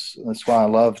all this. That's why I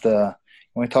love when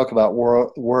we talk about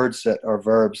words that are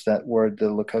verbs. That word the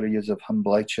Lakota use of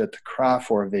humblecha, to cry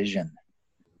for a vision,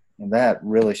 and that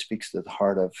really speaks to the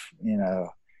heart of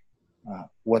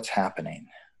what's happening.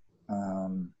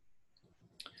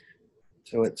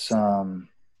 So it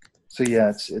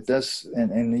does,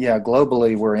 and yeah,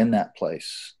 globally we're in that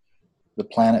place. The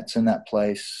planet's in that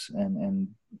place, and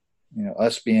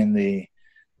us being the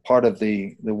part of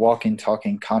the walking,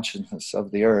 talking consciousness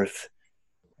of the earth,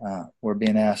 we're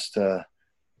being asked to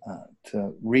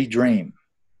redream.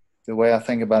 The way I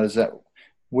think about it is that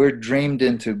we're dreamed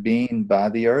into being by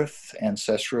the earth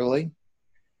ancestrally,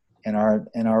 and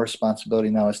our responsibility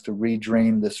now is to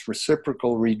redream this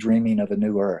reciprocal redreaming of a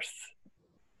new earth.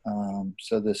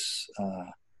 So this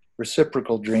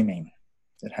reciprocal dreaming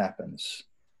that happens.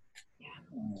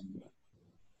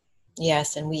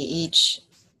 Yes, and we each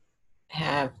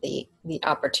have the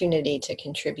opportunity to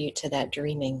contribute to that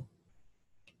dreaming.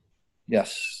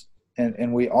 Yes,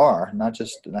 and we are not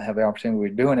just have the opportunity. We're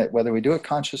doing it, whether we do it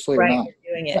consciously or not.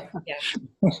 We're doing it. Yeah.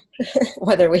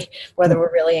 whether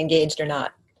we're really engaged or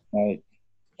not. Right.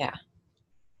 Yeah.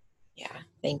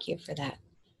 Thank you for that.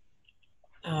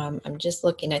 I'm just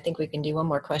looking. I think we can do one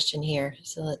more question here.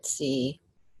 So let's see.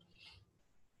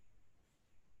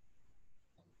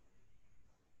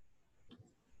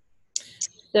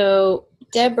 So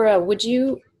Deborah, would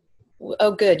you?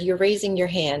 Oh, good. You're raising your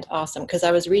hand. Awesome. Because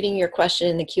I was reading your question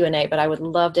in the Q&A, but I would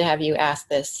love to have you ask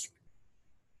this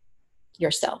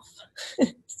yourself.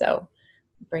 So I'll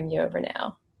bring you over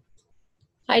now.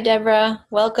 Hi, Deborah.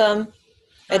 Welcome.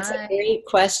 Hi. It's a great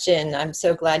question. I'm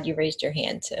so glad you raised your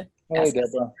hand to ask Deborah.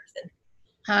 this in person.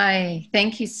 Hi.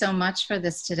 Thank you so much for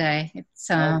this today. It's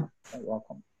You're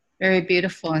welcome. very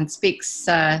beautiful and speaks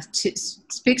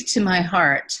to my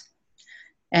heart.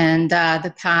 And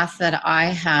the path that I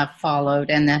have followed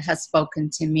and that has spoken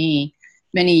to me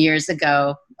many years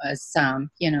ago was,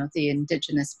 the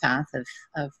indigenous path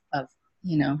of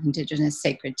indigenous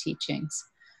sacred teachings.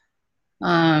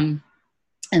 And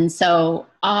so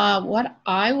what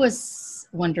I was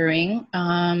wondering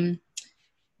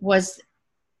was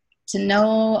to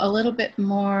know a little bit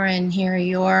more and hear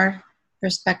your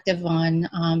perspective on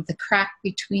the crack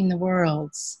between the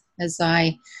worlds, as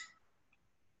I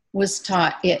was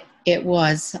taught it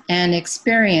was and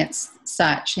experienced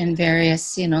such in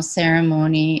various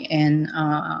ceremony and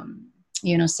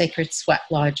sacred sweat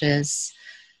lodges,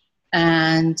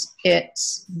 and it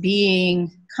being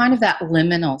kind of that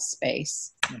liminal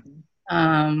space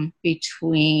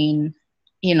between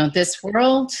this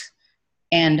world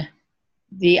and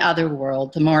the other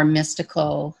world, the more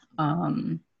mystical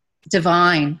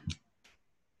divine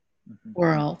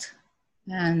world.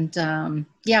 And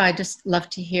I just love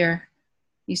to hear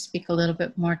you speak a little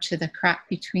bit more to the crack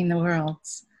between the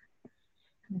worlds.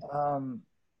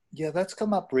 That's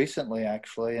come up recently,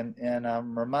 actually, and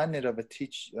I'm reminded of a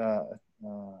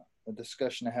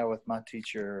discussion I had with my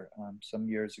teacher some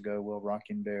years ago, Will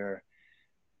Rocking Bear.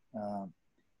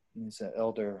 He's an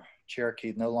elder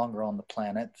Cherokee, no longer on the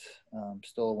planet,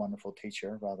 still a wonderful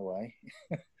teacher, by the way.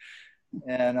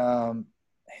 And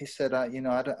he said, I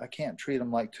can't treat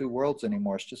them like two worlds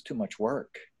anymore. It's just too much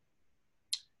work.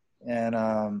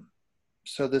 And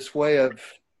so this way of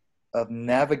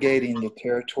navigating the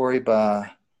territory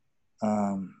by,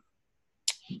 the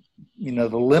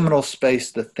liminal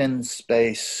space, the thin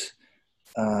space,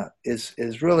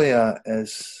 is really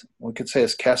as we could say,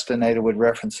 as Castaneda would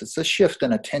reference, it's a shift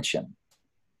in attention.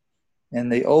 In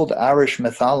the old Irish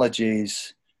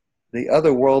mythologies, the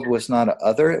other world was not an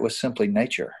other; it was simply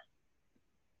nature.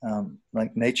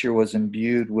 Like nature was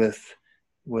imbued with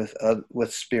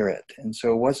spirit, and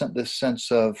so it wasn't this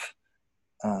sense of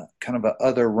kind of an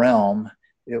other realm.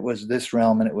 It was this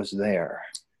realm, and it was there.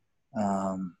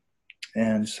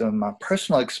 And so my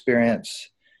personal experience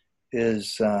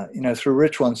is, through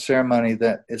ritual and ceremony,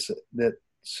 that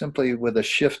simply with a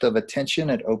shift of attention,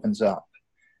 it opens up.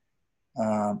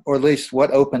 Or at least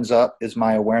what opens up is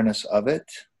my awareness of it.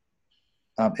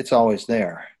 It's always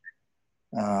there.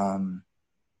 And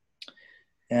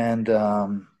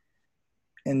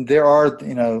there are,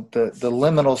 the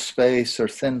liminal space or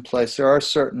thin place, there are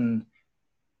certain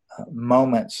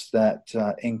moments that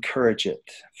encourage it.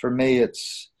 For me,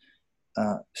 it's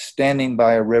standing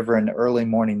by a river in the early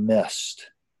morning mist.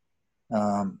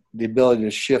 The ability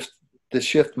to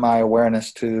shift my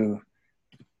awareness to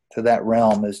that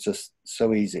realm is just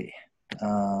so easy.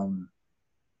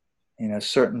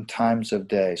 Certain times of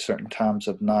day, certain times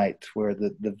of night, where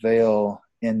the veil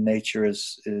in nature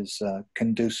is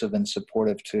conducive and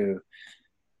supportive to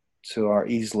our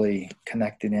easily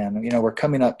connecting in. We're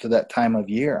coming up to that time of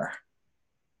year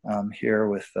here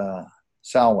with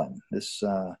Samhain,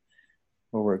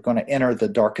 where we're going to enter the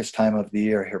darkest time of the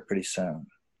year here pretty soon.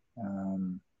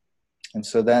 And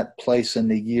so that place in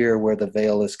the year where the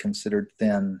veil is considered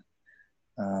thin,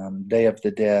 Day of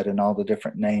the Dead, and all the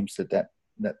different names that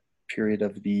period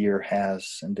of the year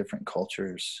has in different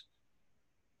cultures.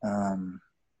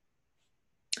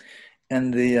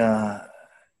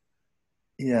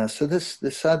 So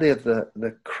this idea of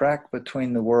the crack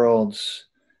between the worlds,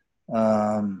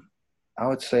 I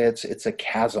would say it's a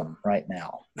chasm right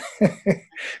now.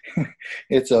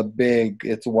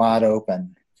 It's wide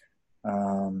open.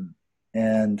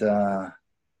 And to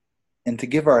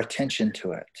give our attention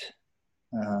to it,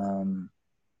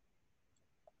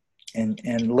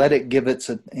 and let it give its,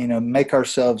 make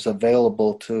ourselves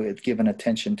available to it, giving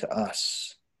attention to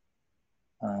us.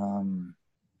 I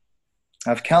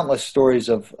have countless stories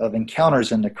of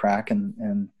encounters in the crack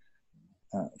and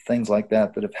things like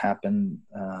that have happened.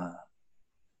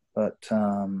 But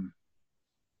I'm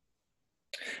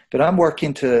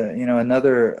working to,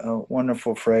 another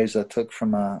wonderful phrase I took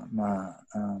from my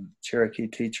Cherokee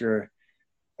teacher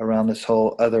around this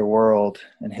whole other world,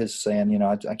 and his saying,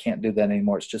 I can't do that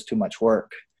anymore. It's just too much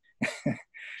work.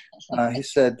 He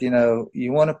said,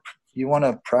 you want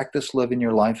to practice living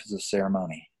your life as a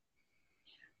ceremony.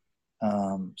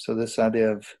 So this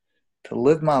idea of to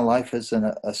live my life as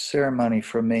a ceremony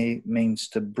for me means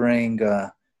to bring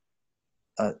a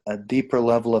deeper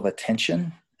level of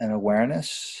attention and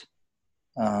awareness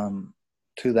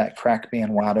to that crack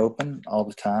being wide open all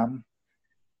the time.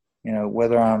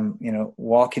 Whether I'm,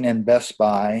 walking in Best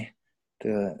Buy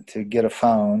to get a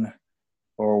phone,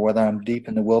 or whether I'm deep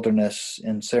in the wilderness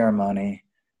in ceremony,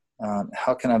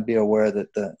 how can I be aware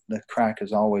that the crack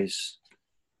is always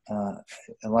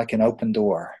like an open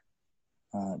door?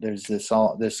 There's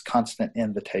this constant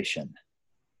invitation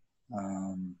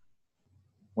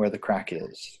where the crack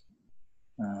is.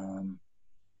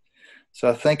 So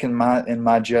I think in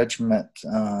my judgment,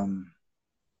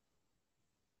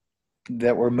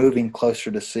 that we're moving closer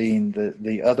to seeing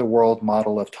the other world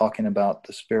model of talking about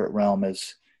the spirit realm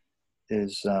is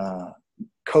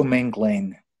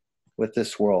commingling with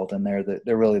this world, and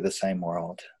they're really the same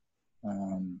world,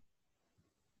 and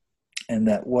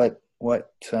that what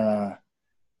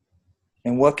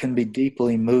can be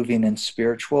deeply moving and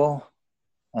spiritual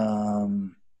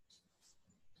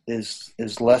is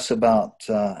less about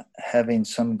having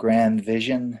some grand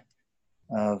vision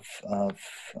of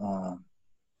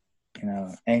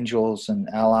angels and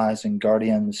allies and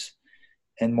guardians,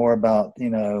 and more about,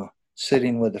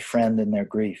 sitting with a friend in their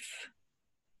grief.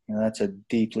 That's a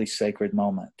deeply sacred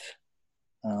moment.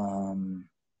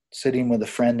 Sitting with a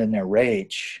friend in their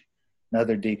rage,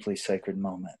 another deeply sacred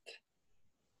moment.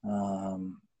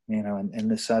 And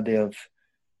this idea of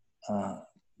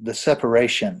the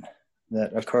separation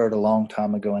that occurred a long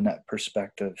time ago in that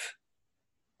perspective,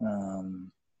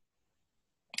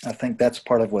 I think that's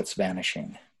part of what's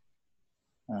vanishing.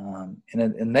 And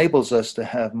it enables us to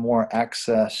have more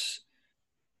access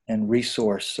and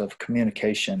resource of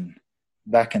communication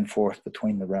back and forth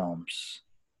between the realms.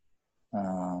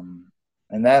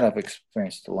 And that I've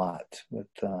experienced a lot with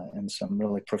in some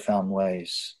really profound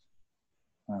ways,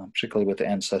 particularly with the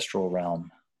ancestral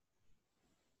realm.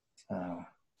 So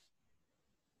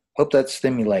hope that's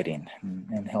stimulating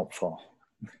and helpful.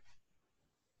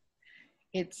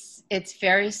 It's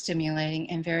very stimulating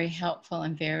and very helpful,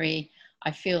 and I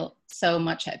feel so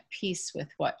much at peace with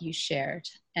what you shared,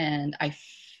 and I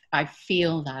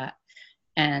feel that,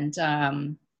 and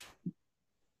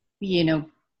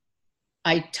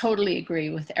I totally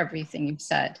agree with everything you've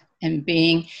said. And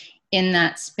being in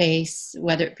that space,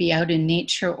 whether it be out in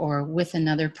nature or with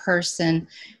another person,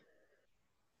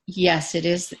 yes, it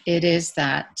is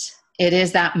that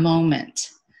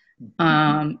moment.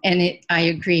 And I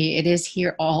agree, it is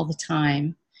here all the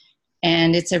time.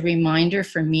 And it's a reminder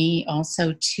for me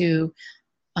also to,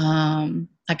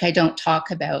 I don't talk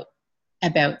about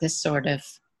this sort of,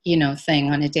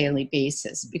 thing on a daily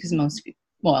basis, because most people,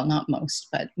 well, not most,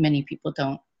 but many people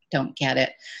don't get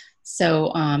it.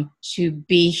 So to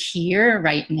be here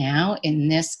right now in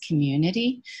this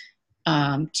community,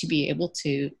 to be able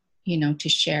to, to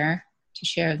share to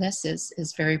share this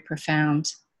is very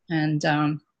profound. And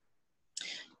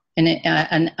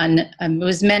it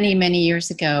was many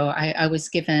years ago. I was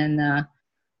given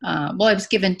I was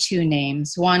given two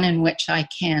names. One in which I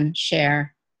can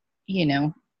share,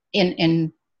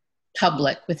 in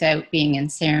public without being in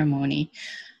ceremony.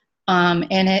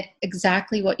 And it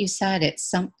exactly what you said.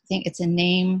 It's a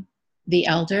name the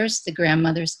elders, the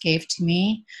grandmothers gave to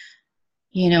me,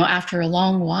 after a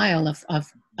long while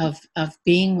of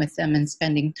being with them and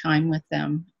spending time with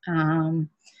them. And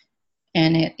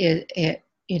it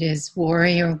is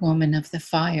warrior woman of the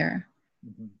fire.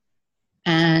 Mm-hmm.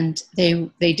 And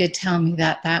they did tell me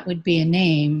that would be a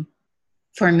name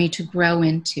for me to grow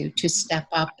into, to step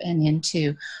up and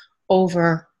into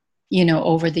over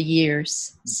the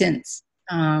years since.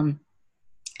 And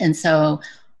so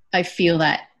I feel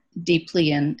that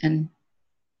deeply and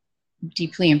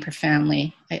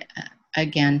profoundly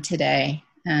again today.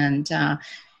 And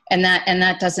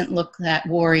that doesn't look, that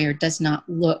warrior does not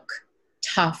look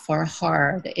tough or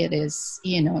hard. It is,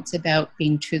 it's about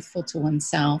being truthful to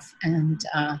oneself and,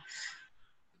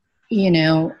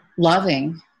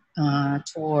 loving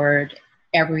toward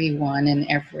everyone and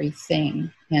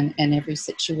everything and every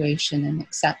situation, and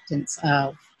acceptance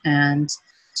of, and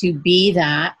to be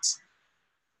that,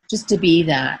 just to be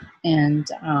that. And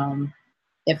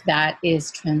if that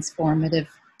is transformative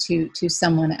to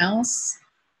someone else,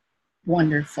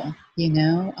 wonderful,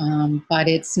 but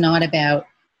it's not about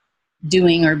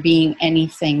doing or being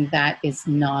anything that is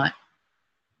not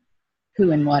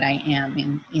who and what I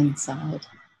am inside.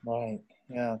 Right.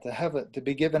 Yeah. To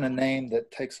be given a name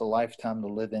that takes a lifetime to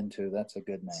live into, that's a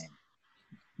good name.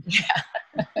 Yeah.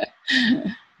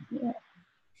 Yeah.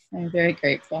 I'm very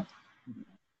grateful. Well,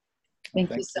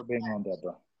 Thank you so for being on,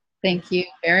 Deborah. Thank you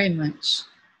very much.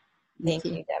 Thank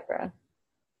you, Deborah.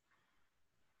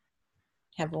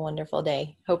 Have a wonderful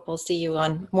day. Hope we'll see you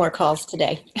on more calls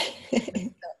today. I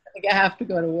think I have to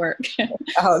go to work.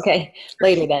 Oh, okay.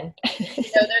 Later then.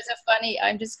 There's a funny,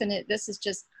 this is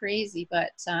just crazy,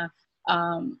 but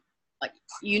like,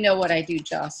 what I do,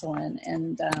 Jocelyn.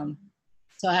 And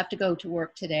so I have to go to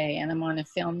work today, and I'm on a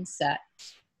film set,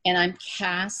 and I'm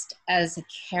cast as a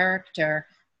character.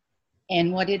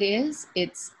 And what it is,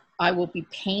 I will be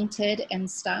painted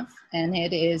and stuff. And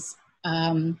it is,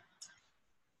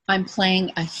 I'm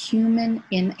playing a human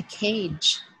in a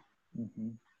cage. Mm-hmm.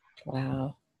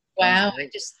 Wow. Wow.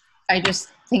 I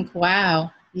just think,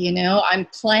 wow, I'm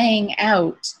playing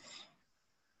out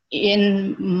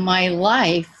in my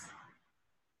life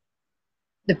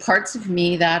the parts of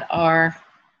me that are,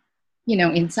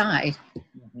 inside.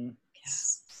 Mm-hmm.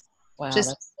 Yes. Wow. Just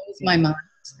blows my mind,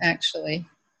 actually.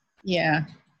 Yeah.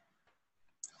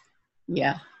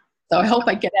 Yeah. So I hope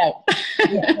I get out.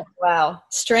 Yeah. Wow.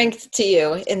 Strength to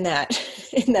you in that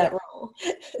role.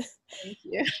 Thank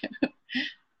you.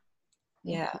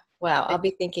 Yeah. Wow. I'll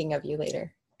be thinking of you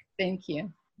later. Thank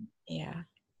you. Yeah.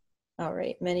 All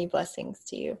right. Many blessings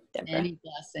to you, Deborah. Many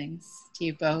blessings to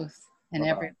you both and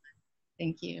everyone.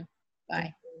 Thank you.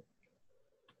 Bye.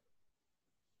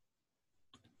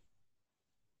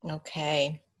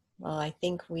 Okay. Well, I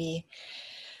think we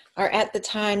are at the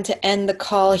time to end the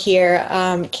call here.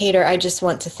 Kedar, I just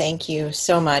want to thank you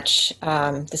so much.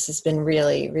 This has been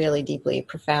really, really deeply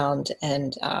profound,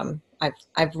 and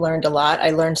I've learned a lot. I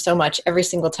learned so much every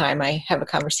single time I have a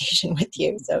conversation with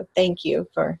you. So thank you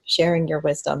for sharing your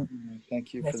wisdom.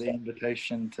 Thank you for the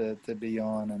invitation to be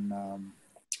on, and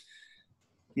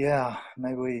yeah,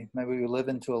 maybe we live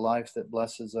into a life that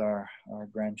blesses our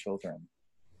grandchildren.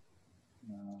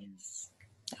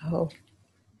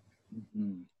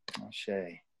 Ashe.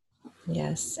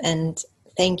 Yes, and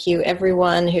thank you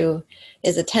everyone who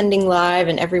is attending live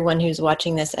and everyone who's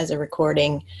watching this as a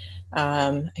recording.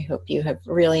 I hope you have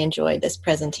really enjoyed this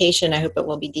presentation. I hope it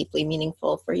will be deeply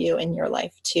meaningful for you in your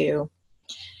life too.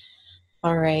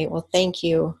 All right, well, thank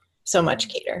you so much,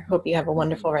 Kedar. Hope you have a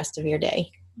wonderful rest of your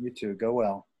day. You too. Go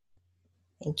well.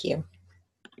 Thank you.